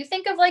you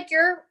think of like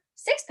your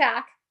six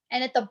pack,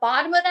 and at the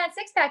bottom of that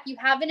six pack, you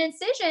have an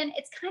incision,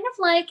 it's kind of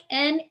like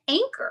an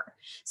anchor.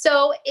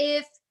 So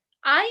if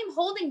I am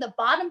holding the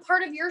bottom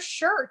part of your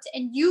shirt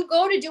and you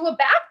go to do a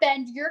back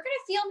bend, you're going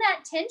to feel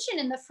that tension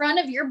in the front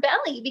of your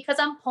belly because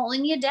I'm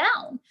pulling you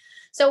down.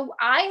 So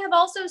I have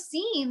also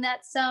seen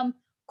that some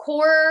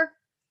core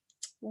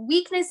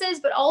weaknesses,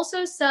 but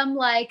also some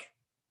like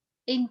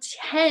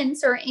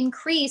intense or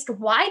increased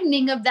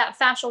widening of that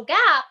fascial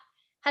gap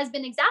has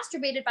been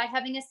exacerbated by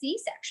having a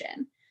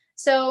C-section.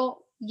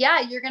 So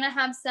yeah, you're going to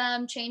have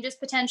some changes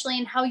potentially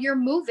in how you're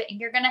moving.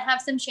 You're going to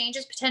have some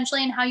changes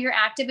potentially in how you're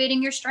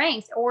activating your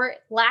strength or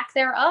lack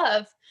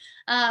thereof,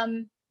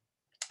 on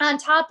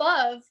top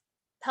of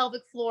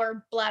pelvic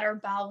floor, bladder,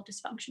 bowel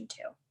dysfunction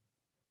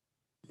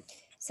too.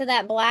 So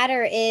that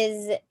bladder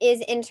is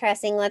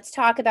interesting. Let's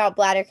talk about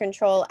bladder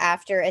control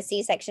after a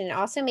C-section and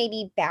also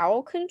maybe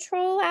bowel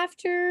control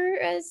after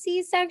a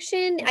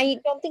C-section. I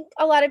don't think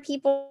a lot of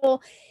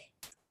people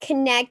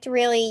connect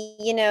really,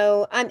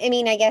 I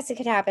mean, I guess it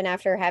could happen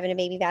after having a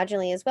baby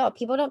vaginally as well.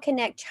 People don't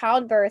connect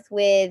childbirth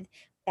with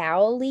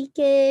bowel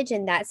leakage,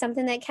 and that's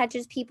something that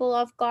catches people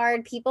off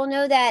guard. People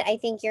know that I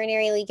think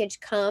urinary leakage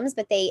comes,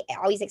 but they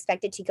always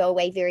expect it to go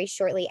away very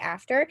shortly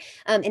after.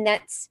 And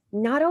that's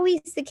not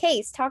always the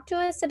case. Talk to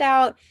us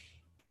about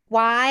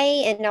why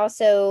and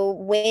also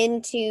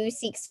when to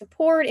seek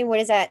support, and what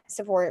does that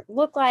support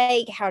look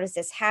like? How does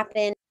this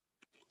happen?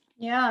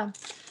 Yeah.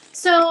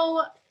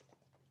 So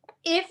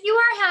if you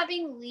are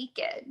having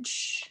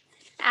leakage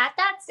at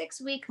that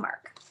 6 week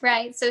mark,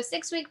 right? So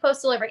 6 week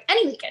post delivery,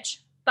 any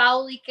leakage,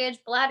 bowel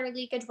leakage, bladder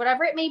leakage,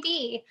 whatever it may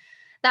be,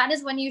 that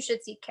is when you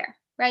should seek care,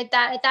 right?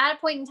 That at that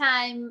point in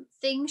time,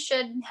 things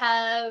should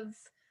have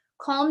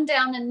calmed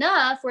down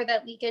enough where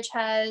that leakage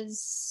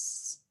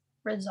has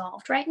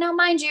resolved. Right now,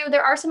 mind you,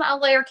 there are some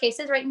outlier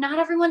cases, right? Not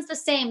everyone's the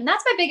same. And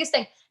that's my biggest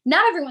thing.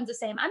 Not everyone's the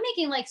same. I'm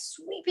making like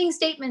sweeping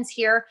statements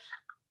here.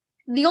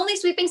 The only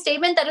sweeping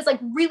statement that is like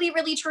really,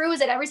 really true is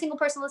that every single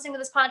person listening to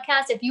this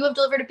podcast, if you have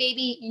delivered a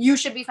baby, you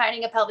should be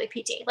finding a pelvic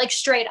PT, like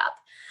straight up.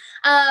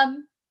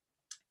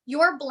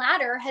 Your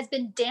bladder has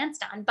been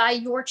danced on by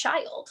your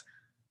child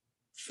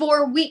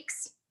for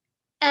weeks,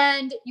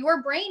 and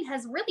your brain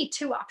has really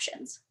two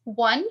options.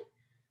 One,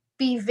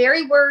 be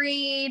very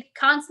worried,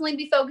 constantly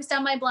be focused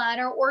on my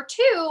bladder, or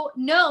two,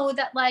 know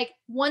that like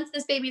once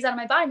this baby's out of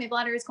my body, my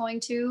bladder is going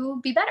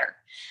to be better.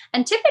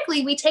 And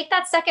typically we take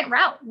that second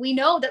route. We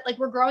know that like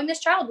we're growing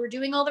this child, we're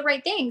doing all the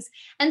right things.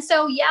 And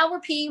so, yeah,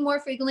 we're peeing more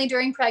frequently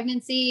during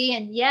pregnancy.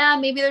 And yeah,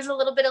 maybe there's a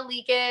little bit of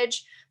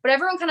leakage, but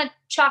everyone kind of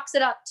chalks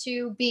it up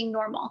to being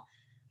normal.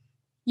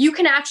 You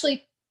can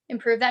actually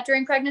improve that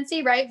during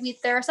pregnancy, right?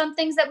 There are some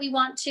things that we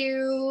want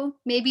to,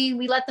 maybe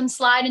we let them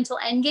slide until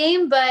end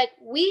game, but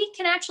we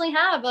can actually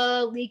have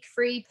a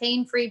leak-free,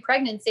 pain-free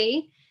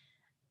pregnancy.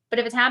 But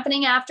if it's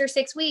happening after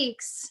 6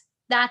 weeks,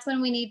 that's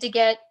when we need to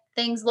get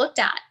things looked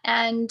at.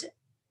 And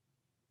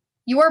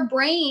your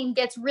brain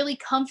gets really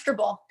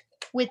comfortable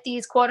with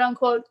these quote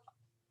unquote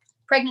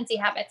pregnancy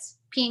habits,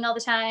 peeing all the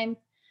time,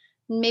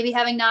 maybe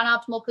having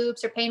non-optimal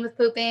poops or pain with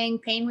pooping,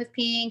 pain with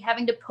peeing,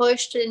 having to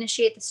push to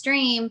initiate the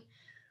stream.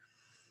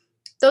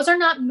 Those are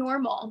not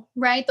normal,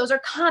 right? Those are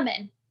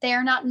common. They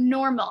are not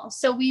normal.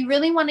 So we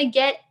really want to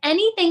get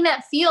anything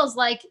that feels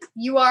like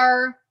you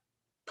are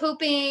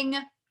pooping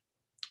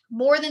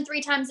more than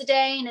 3 times a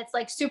day and it's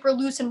like super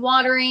loose and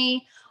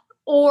watery,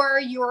 or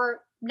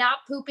you're not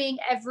pooping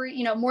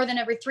more than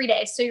every 3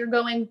 days. So you're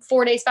going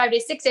 4 days, 5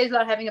 days, 6 days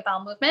without having a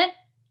bowel movement.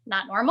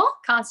 Not normal.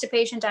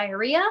 Constipation,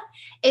 diarrhea.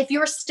 If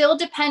you're still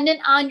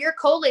dependent on your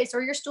Colace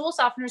or your stool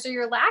softeners or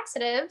your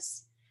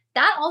laxatives,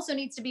 that also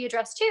needs to be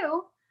addressed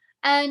too.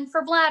 And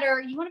for bladder,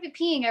 you want to be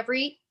peeing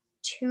every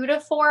 2 to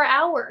 4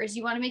 hours.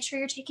 You want to make sure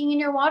you're taking in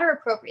your water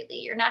appropriately.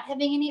 You're not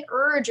having any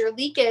urge or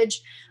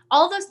leakage.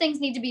 All those things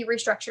need to be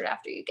restructured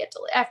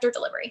after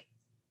delivery.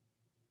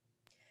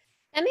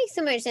 That makes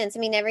so much sense. I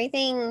mean,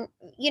 everything,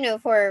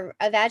 for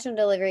a vaginal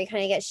delivery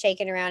kind of gets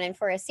shaken around, and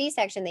for a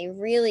C-section, they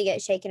really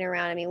get shaken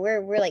around. I mean,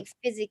 we're like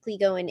physically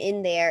going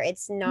in there.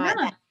 It's not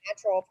Yeah. that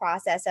natural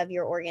process of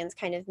your organs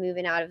kind of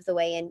moving out of the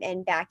way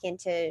and back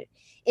into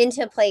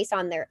place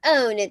on their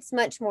own. It's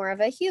much more of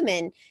a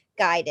human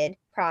guided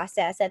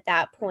process at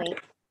that point.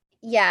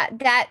 Yeah,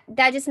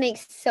 that just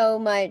makes so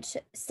much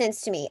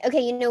sense to me.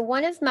 Okay,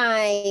 one of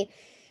my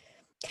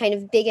kind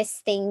of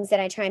biggest things that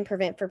I try and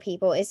prevent for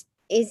people is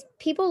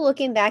people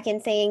looking back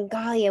and saying,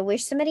 "Golly, I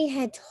wish somebody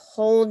had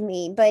told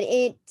me." But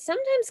it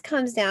sometimes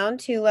comes down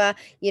to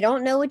you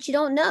don't know what you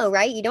don't know,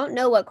 right? You don't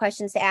know what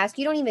questions to ask.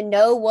 You don't even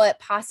know what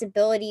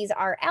possibilities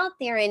are out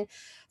there. And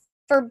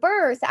for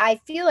birth,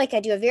 I feel like I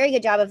do a very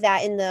good job of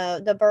that in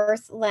the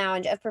birth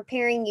lounge, of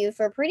preparing you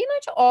for pretty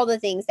much all the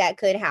things that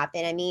could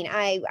happen. I mean,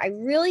 I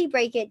really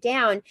break it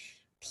down.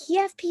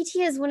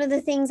 PFPT is one of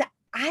the things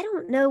I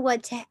don't know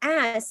what to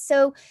ask.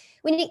 So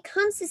when it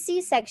comes to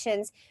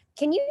C-sections,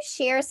 can you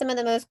share some of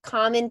the most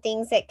common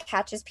things that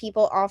catches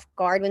people off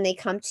guard when they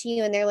come to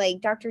you and they're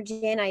like, Dr.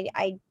 Jen,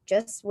 I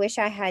just wish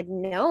I had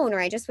known, or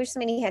I just wish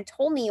somebody had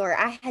told me, or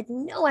I had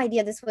no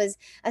idea this was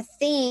a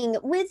thing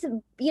with,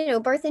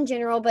 birth in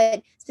general,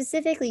 but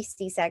specifically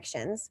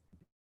C-sections?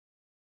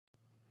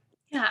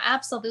 Yeah,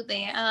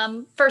 absolutely.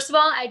 First of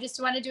all, I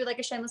just want to do like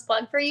a shameless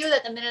plug for you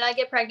that the minute I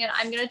get pregnant,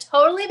 I'm going to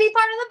totally be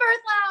part of the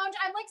birth lounge.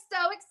 I'm like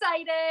so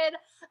excited.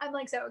 I'm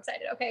like so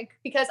excited. Okay.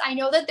 Because I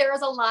know that there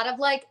is a lot of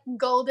like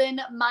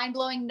golden, mind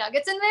blowing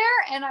nuggets in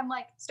there. And I'm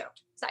like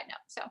stoked. Side note.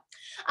 So,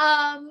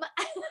 on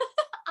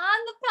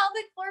the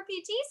pelvic floor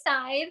PT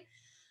side,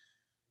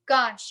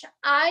 gosh,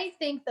 I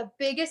think the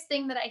biggest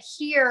thing that I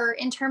hear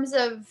in terms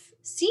of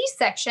C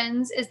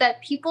sections is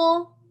that it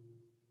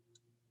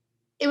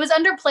was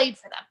underplayed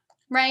for them,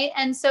 right?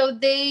 And so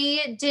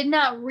they did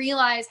not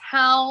realize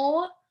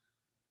how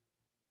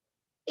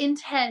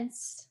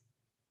intense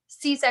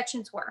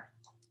C-sections were.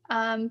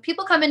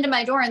 People come into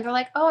my door and they're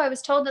like, "Oh, I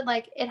was told that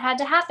like it had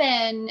to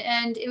happen,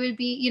 and it would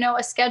be,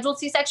 a scheduled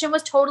C-section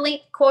was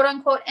totally quote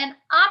unquote an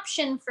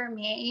option for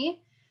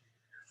me."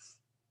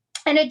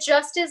 And it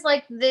just is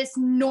like this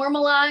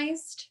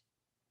normalized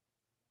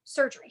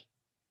surgery.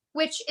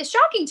 which is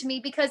shocking to me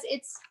because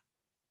it's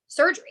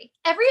surgery.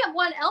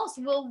 Everyone else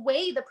will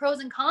weigh the pros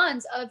and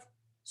cons of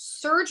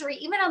surgery,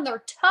 even on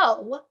their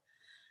toe.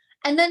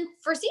 And then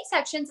for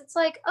C-sections, it's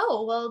like,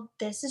 oh, well,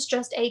 this is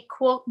just a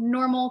quote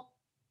normal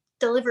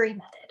delivery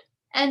method.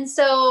 And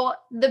so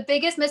the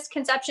biggest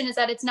misconception is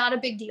that it's not a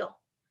big deal.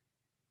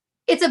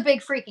 It's a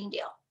big freaking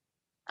deal.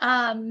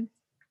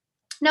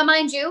 Now,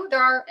 mind you,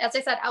 there are, as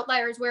I said,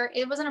 outliers where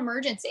it was an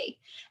emergency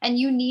and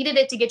you needed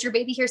it to get your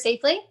baby here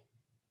safely.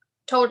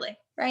 Totally,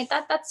 right?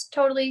 That's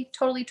totally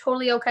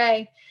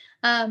okay.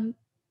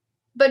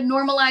 But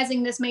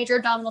normalizing this major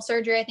abdominal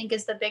surgery, I think,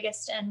 is the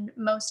biggest and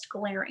most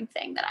glaring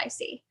thing that I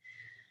see.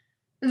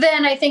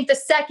 Then I think the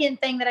second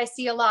thing that I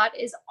see a lot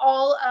is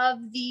all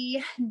of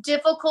the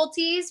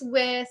difficulties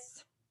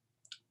with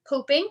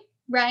pooping,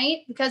 right?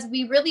 Because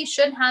we really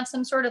should have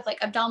some sort of like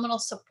abdominal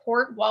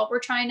support while we're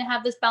trying to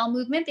have this bowel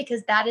movement,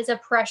 because that is a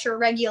pressure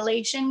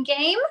regulation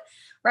game,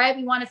 right?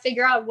 We want to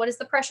figure out what is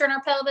the pressure in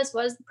our pelvis,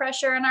 what is the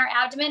pressure in our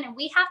abdomen, and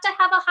we have to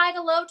have a high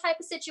to low type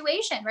of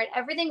situation, right?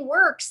 Everything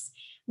works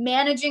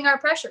managing our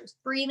pressures,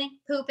 breathing,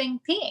 pooping,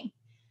 peeing.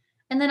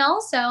 And then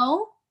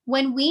also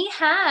when we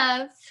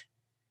have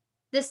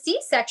the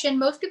C-section,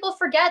 most people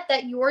forget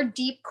that your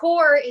deep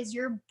core is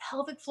your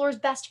pelvic floor's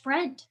best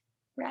friend,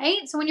 right?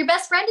 So when your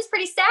best friend is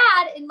pretty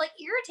sad and like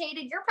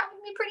irritated, you're probably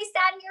gonna be pretty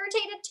sad and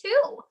irritated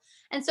too.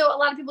 And so a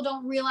lot of people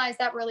don't realize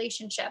that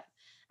relationship.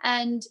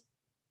 And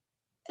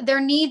there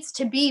needs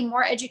to be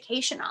more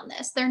education on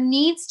this. There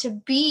needs to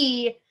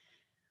be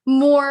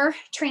more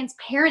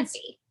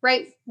transparency,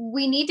 right?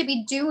 We need to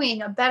be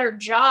doing a better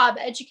job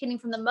educating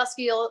from the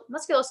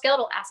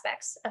musculoskeletal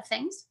aspects of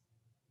things.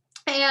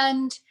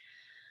 And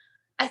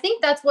I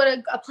think that's what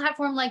a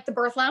platform like the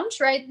Birth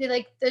Lounge, right?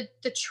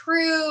 The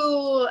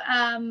true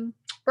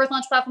Birth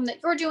Lounge platform that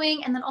you're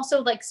doing, and then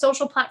also like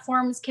social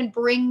platforms can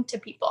bring to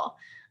people.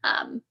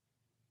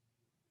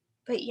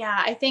 But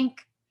yeah, I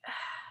think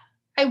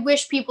I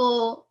wish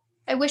people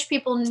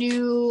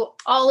knew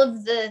all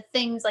of the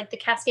things, like the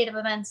cascade of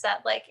events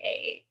that like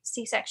a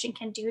C-section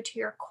can do to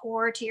your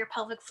core, to your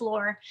pelvic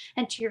floor,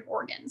 and to your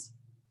organs.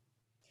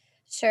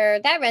 Sure,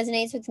 that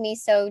resonates with me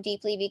so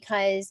deeply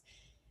because,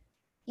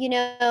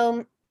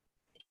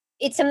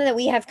 it's something that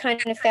we have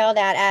kind of failed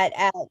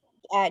at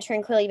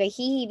Tranquility by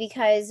Hee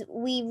because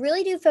we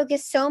really do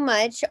focus so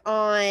much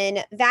on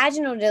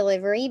vaginal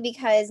delivery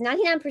because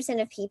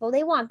 99% of people,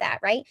 they want that,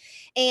 right?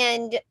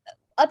 And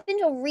up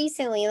until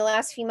recently, in the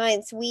last few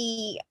months,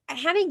 we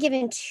haven't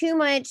given too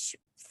much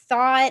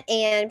thought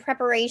and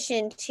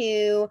preparation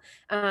to,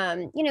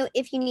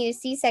 if you need a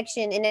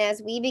C-section. And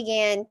as we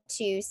began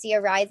to see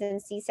a rise in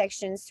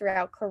C-sections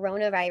throughout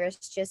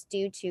coronavirus, just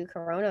due to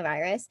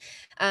coronavirus,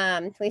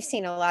 we've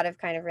seen a lot of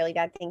kind of really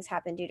bad things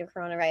happen due to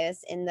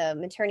coronavirus in the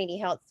maternity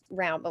health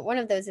realm. But one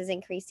of those is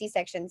increased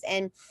C-sections.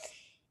 And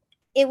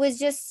it was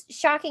just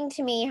shocking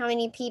to me how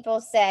many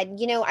people said,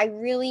 I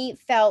really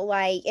felt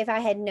like if I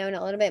had known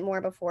a little bit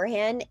more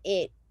beforehand,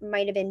 it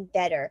might have been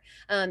better.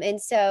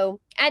 And so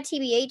at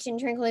TBH and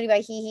Tranquility by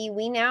Hee Hee,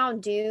 we now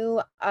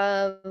do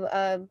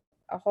a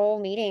whole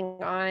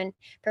meeting on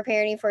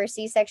preparing for a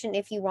C-section.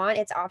 If you want,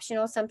 it's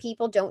optional. Some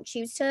people don't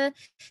choose to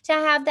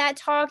have that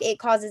talk. It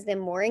causes them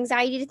more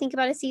anxiety to think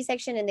about a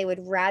C-section, and they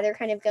would rather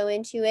kind of go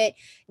into it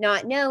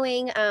not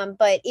knowing.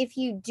 But if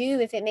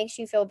it makes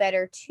you feel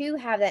better to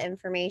have that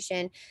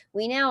information,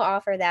 we now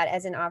offer that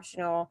as an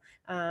optional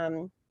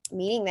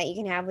meeting that you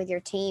can have with your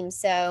team.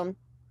 So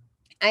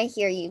I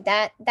hear you.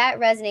 That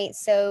resonates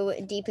so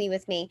deeply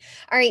with me.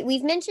 All right,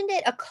 we've mentioned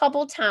it a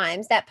couple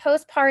times, that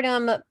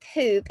postpartum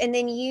poop, and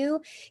then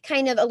you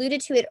kind of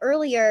alluded to it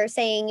earlier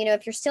saying,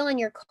 if you're still in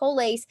your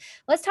colace,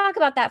 let's talk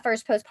about that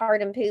first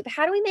postpartum poop.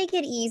 How do we make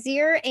it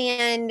easier?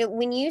 And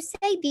when you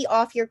say be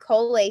off your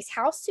colace,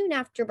 how soon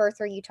after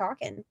birth are you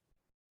talking?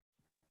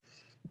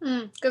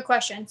 Good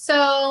question.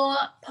 So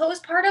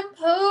postpartum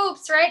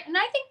poops, right? And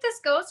I think this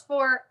goes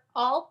for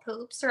all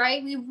poops,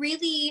 right? We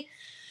really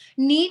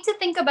need to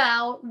think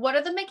about what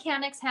are the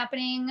mechanics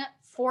happening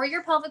for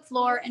your pelvic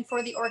floor and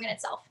for the organ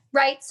itself,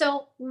 right?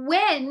 So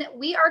when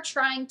we are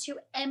trying to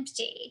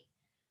empty,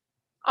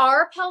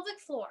 our pelvic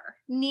floor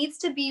needs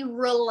to be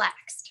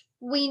relaxed.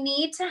 We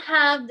need to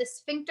have the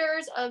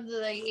sphincters of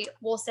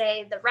we'll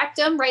say the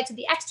rectum, right? So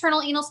the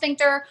external anal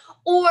sphincter,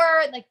 or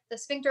like the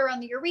sphincter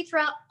around the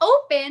urethra,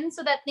 open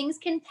so that things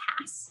can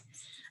pass.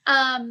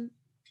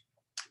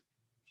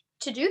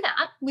 To do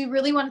that, we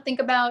really want to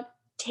think about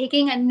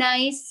taking a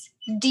nice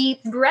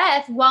deep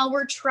breath while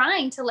we're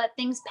trying to let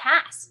things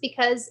pass,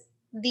 because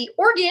the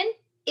organ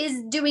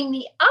is doing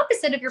the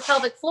opposite of your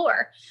pelvic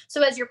floor.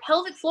 So as your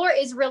pelvic floor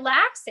is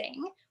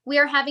relaxing, we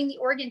are having the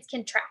organs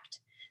contract.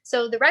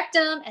 So the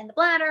rectum and the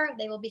bladder,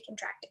 they will be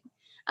contracting.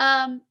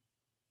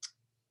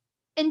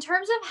 In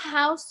terms of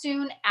how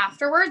soon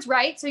afterwards,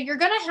 right? So you're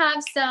going to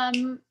have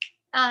some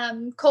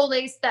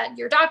colace that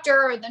your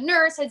doctor or the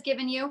nurse has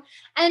given you.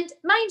 And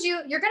mind you,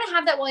 you're going to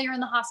have that while you're in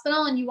the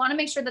hospital, and you want to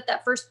make sure that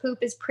that first poop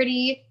is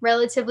pretty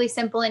relatively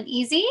simple and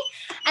easy.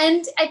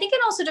 And I think it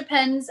also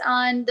depends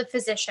on the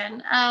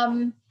physician.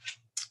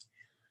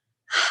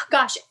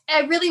 gosh,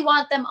 I really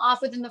want them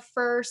off within the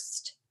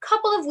first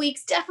couple of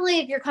weeks. Definitely,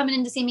 if you're coming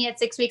in to see me at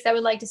 6 weeks, I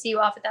would like to see you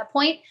off at that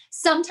point.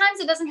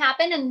 Sometimes it doesn't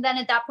happen. And then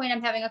at that point,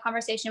 I'm having a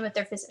conversation with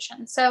their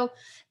physician. So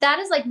that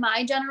is like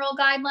my general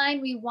guideline.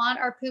 We want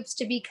our poops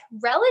to be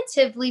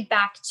relatively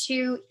back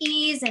to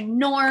ease and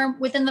norm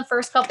within the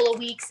first couple of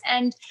weeks.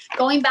 And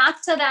going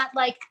back to that,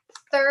 like,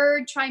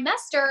 third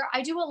trimester,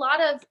 I do a lot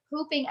of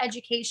pooping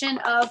education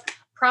of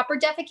proper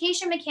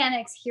defecation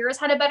mechanics. Here's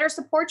how to better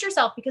support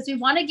yourself, because we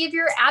want to give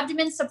your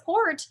abdomen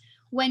support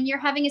when you're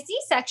having a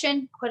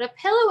C-section. Put a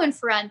pillow in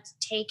front,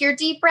 take your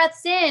deep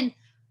breaths in,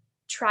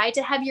 try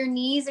to have your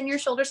knees and your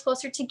shoulders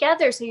closer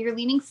together so you're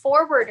leaning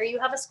forward, or you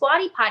have a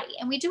squatty potty.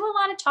 And we do a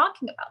lot of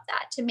talking about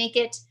that to make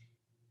it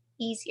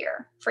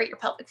easier for your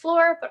pelvic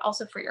floor, but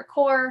also for your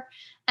core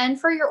and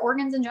for your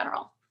organs in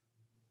general.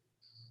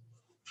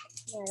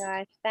 Oh my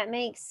gosh, that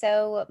makes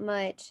so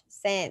much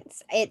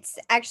sense. It's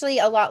actually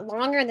a lot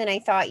longer than I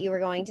thought you were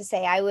going to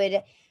say. I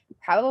would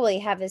probably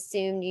have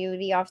assumed you would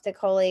be off the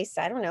colace,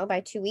 I don't know,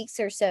 by 2 weeks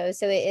or so.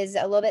 So it is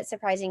a little bit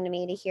surprising to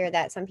me to hear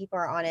that some people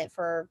are on it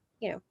for,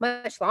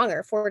 much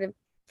longer,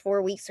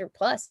 4 weeks or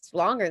plus,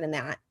 longer than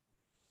that.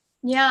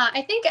 Yeah,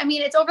 I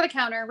mean, it's over the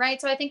counter, right?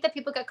 So I think that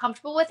people get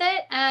comfortable with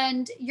it,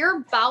 and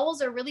your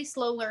bowels are really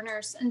slow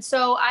learners. And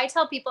so I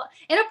tell people,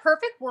 in a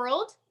perfect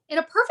world,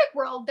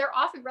 they're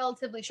off it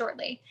relatively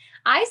shortly.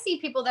 I see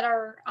people that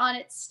are on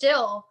it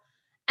still,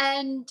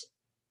 and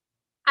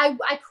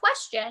I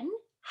question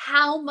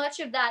how much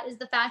of that is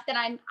the fact that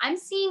I'm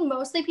seeing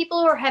mostly people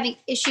who are having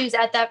issues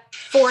at that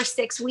 4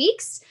 6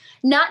 weeks,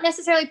 not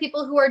necessarily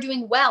people who are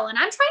doing well. And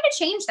I'm trying to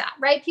change that,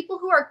 right? People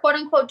who are quote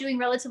unquote doing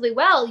relatively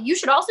well, you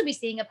should also be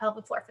seeing a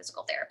pelvic floor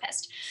physical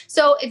therapist.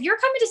 So if you're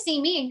coming to see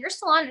me and you're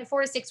still on it at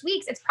 4 to 6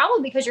 weeks, it's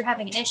probably because you're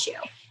having an issue.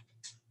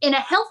 In a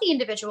healthy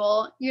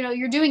individual,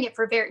 you're doing it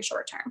for very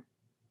short term.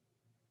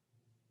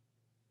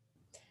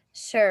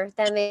 Sure,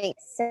 that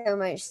makes so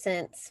much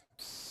sense.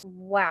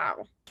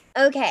 Wow.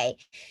 Okay.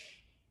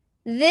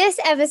 This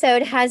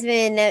episode has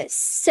been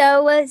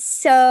so,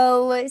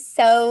 so,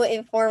 so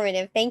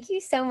informative. Thank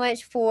you so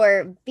much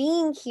for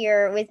being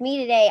here with me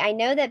today. I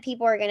know that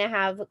people are going to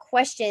have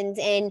questions,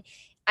 and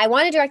I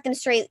want to direct them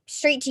straight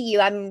to you.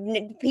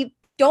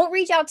 Don't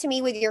reach out to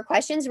me with your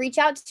questions. Reach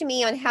out to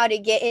me on how to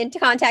get into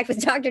contact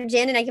with Dr.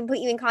 Jen, and I can put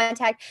you in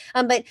contact.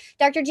 But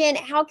Dr. Jen,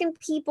 how can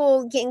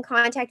people get in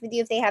contact with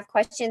you if they have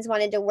questions,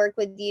 wanted to work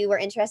with you, or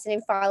interested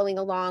in following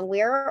along?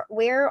 Where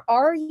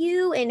are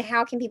you, and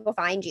how can people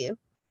find you?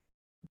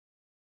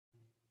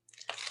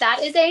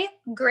 That is a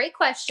great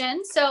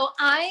question. So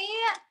I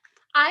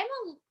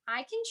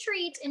can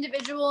treat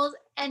individuals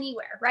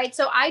anywhere, right?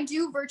 So I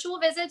do virtual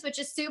visits, which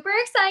is super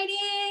exciting.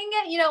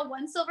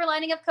 One silver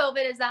lining of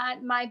COVID is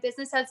that my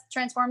business has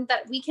transformed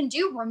that we can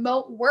do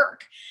remote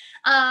work.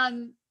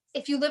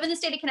 If you live in the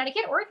state of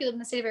Connecticut, or if you live in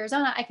the state of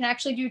Arizona, I can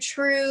actually do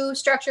true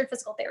structured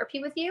physical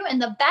therapy with you.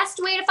 And the best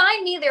way to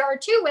find me, there are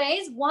two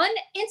ways. One,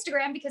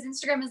 Instagram, because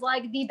Instagram is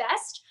like the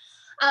best.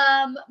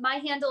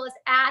 My handle is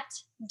at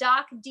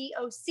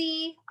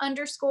doc_Jen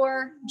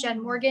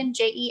Morgan,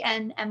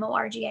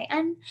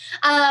 JenMorgan.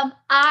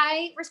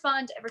 I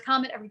respond to every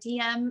comment, every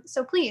DM.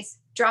 So please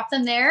drop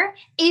them there.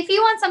 If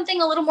you want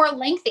something a little more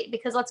lengthy,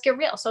 because let's get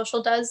real,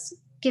 social does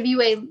give you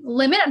a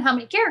limit on how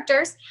many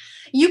characters,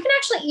 you can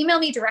actually email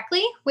me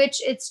directly, which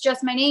it's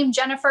just my name,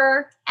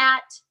 Jennifer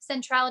at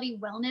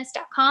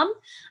centralitywellness.com.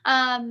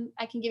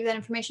 I can give you that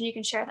information. You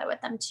can share that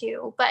with them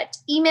too. But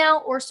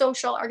email or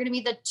social are going to be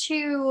the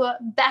two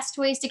best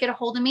ways to get a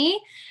hold of me.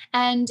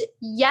 And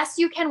yes,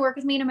 you can work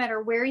with me no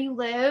matter where you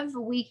live.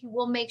 We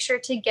will make sure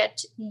to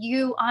get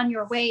you on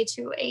your way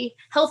to a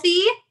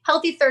healthy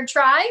third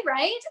try,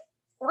 right?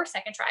 Or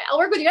second try. I'll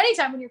work with you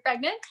anytime when you're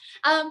pregnant,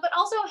 but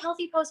also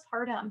healthy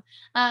postpartum.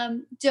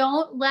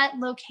 Don't let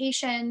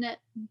location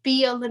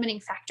be a limiting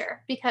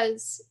factor,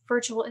 because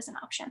virtual is an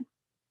option.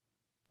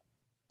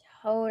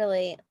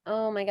 Totally.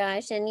 Oh my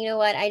gosh. And you know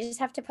what? I just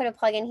have to put a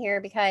plug in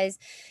here, because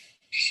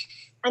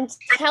I'm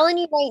telling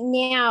you right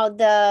now,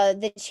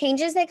 the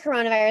changes that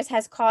coronavirus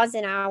has caused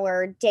in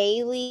our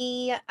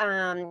daily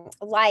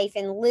life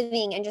and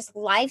living and just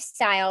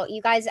lifestyle,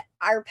 you guys,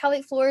 our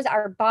pelvic floors,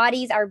 our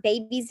bodies, our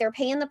babies, they're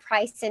paying the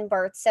price in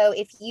birth. So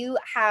if you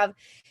have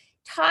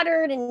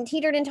tottered and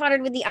teetered and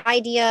tottered with the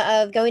idea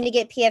of going to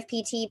get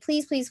PFPT,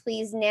 please, please,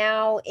 please,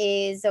 now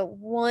is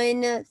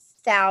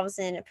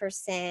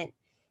 1000%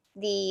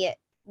 the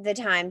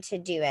time to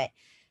do it.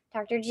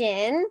 Dr.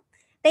 Jen,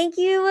 thank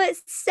you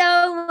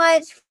so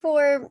much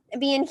for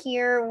being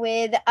here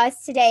with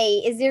us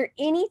today. Is there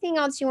anything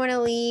else you want to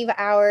leave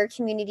our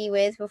community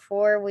with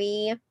before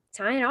we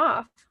sign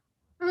off?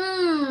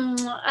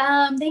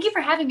 Thank you for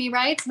having me,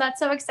 right? So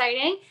that's so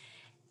exciting.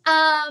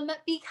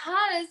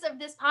 Because of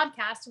this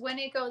podcast, when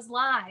it goes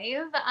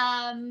live,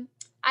 I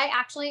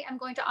actually am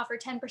going to offer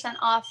 10%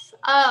 off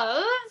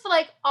of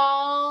like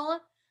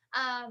all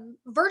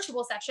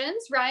virtual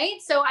sessions,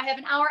 right? So I have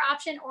an hour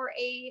option or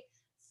a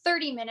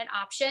 30-minute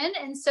option.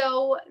 And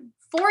so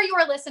for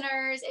your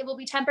listeners, it will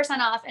be 10%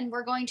 off, and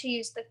we're going to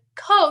use the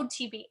code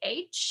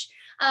TBH,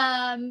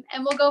 and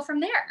we'll go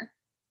from there.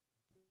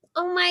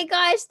 Oh my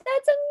gosh,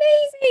 that's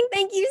amazing.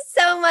 Thank you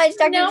so much,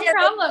 Dr. No Jen. That's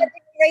problem. such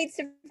a great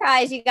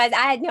surprise, you guys.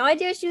 I had no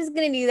idea she was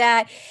going to do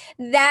that.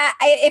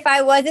 If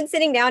I wasn't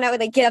sitting down, I would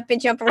like get up and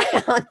jump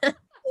around.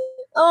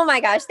 Oh my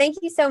gosh, thank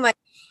you so much.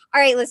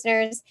 All right,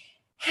 listeners.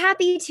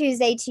 Happy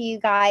Tuesday to you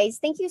guys.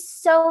 Thank you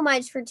so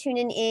much for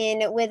tuning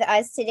in with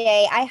us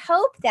today. I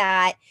hope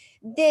that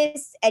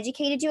this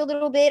educated you a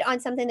little bit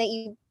on something that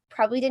you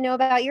probably didn't know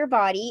about your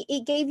body.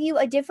 It gave you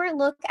a different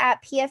look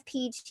at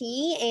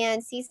PFPT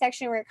and C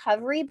section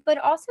recovery, but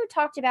also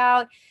talked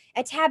about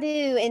a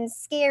taboo and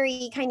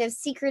scary, kind of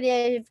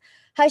secretive,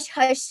 hush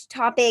hush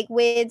topic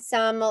with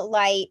some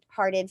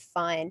light-hearted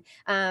fun.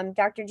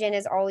 Dr. Jen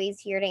is always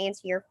here to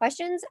answer your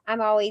questions. I'm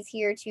always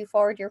here to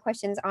forward your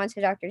questions onto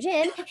Dr.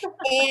 Jen.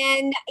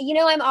 And,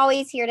 I'm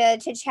always here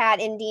to chat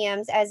in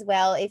DMs as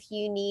well if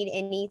you need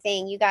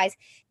anything. You guys,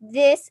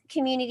 this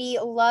community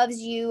loves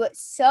you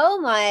so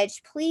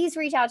much. Please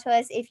reach out to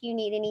us if you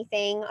need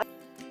anything.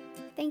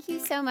 Thank you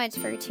so much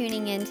for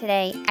tuning in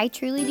today. I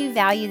truly do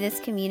value this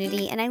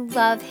community and I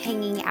love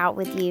hanging out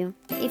with you.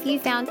 If you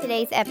found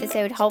today's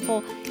episode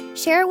helpful,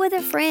 share it with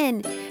a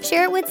friend.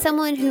 Share it with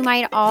someone who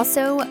might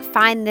also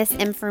find this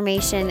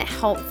information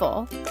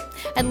helpful.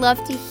 I'd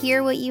love to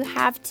hear what you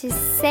have to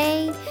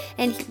say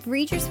and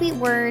read your sweet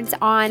words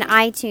on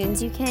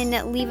iTunes. You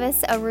can leave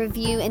us a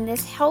review, and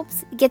this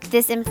helps get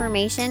this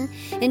information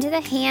into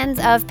the hands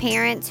of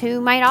parents who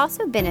might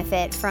also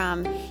benefit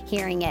from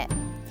hearing it.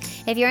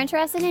 If you're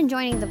interested in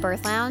joining the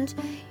Birth Lounge,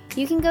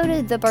 you can go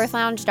to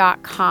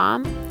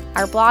thebirthlounge.com.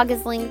 Our blog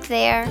is linked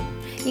there.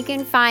 You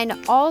can find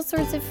all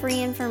sorts of free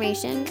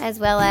information as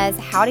well as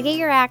how to get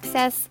your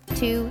access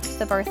to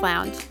the Birth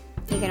Lounge.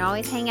 You can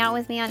always hang out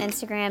with me on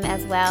Instagram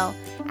as well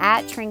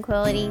at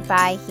Tranquility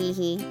by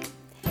Hee.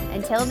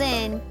 Until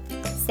then,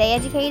 stay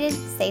educated,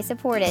 stay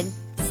supported,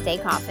 stay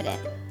confident.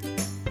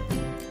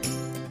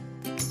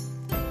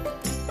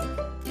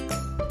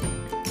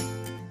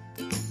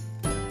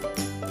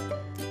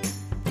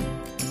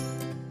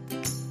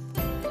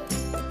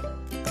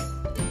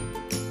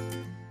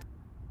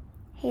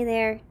 Hey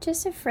there,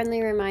 just a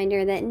friendly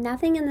reminder that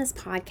nothing in this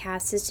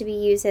podcast is to be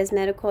used as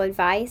medical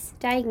advice,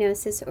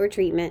 diagnosis, or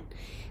treatment.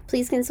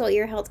 Please consult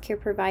your healthcare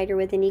provider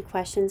with any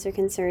questions or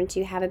concerns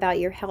you have about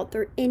your health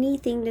or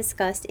anything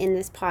discussed in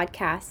this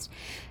podcast.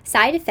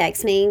 Side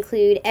effects may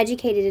include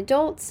educated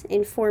adults,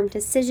 informed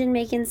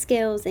decision-making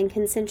skills, and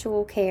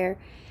consensual care.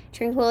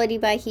 Tranquility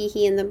by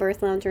Hee and the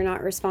Birth Lounge are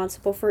not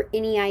responsible for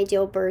any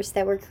ideal births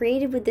that were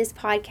created with this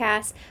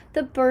podcast.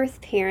 The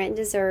birth parent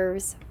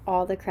deserves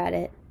all the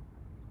credit.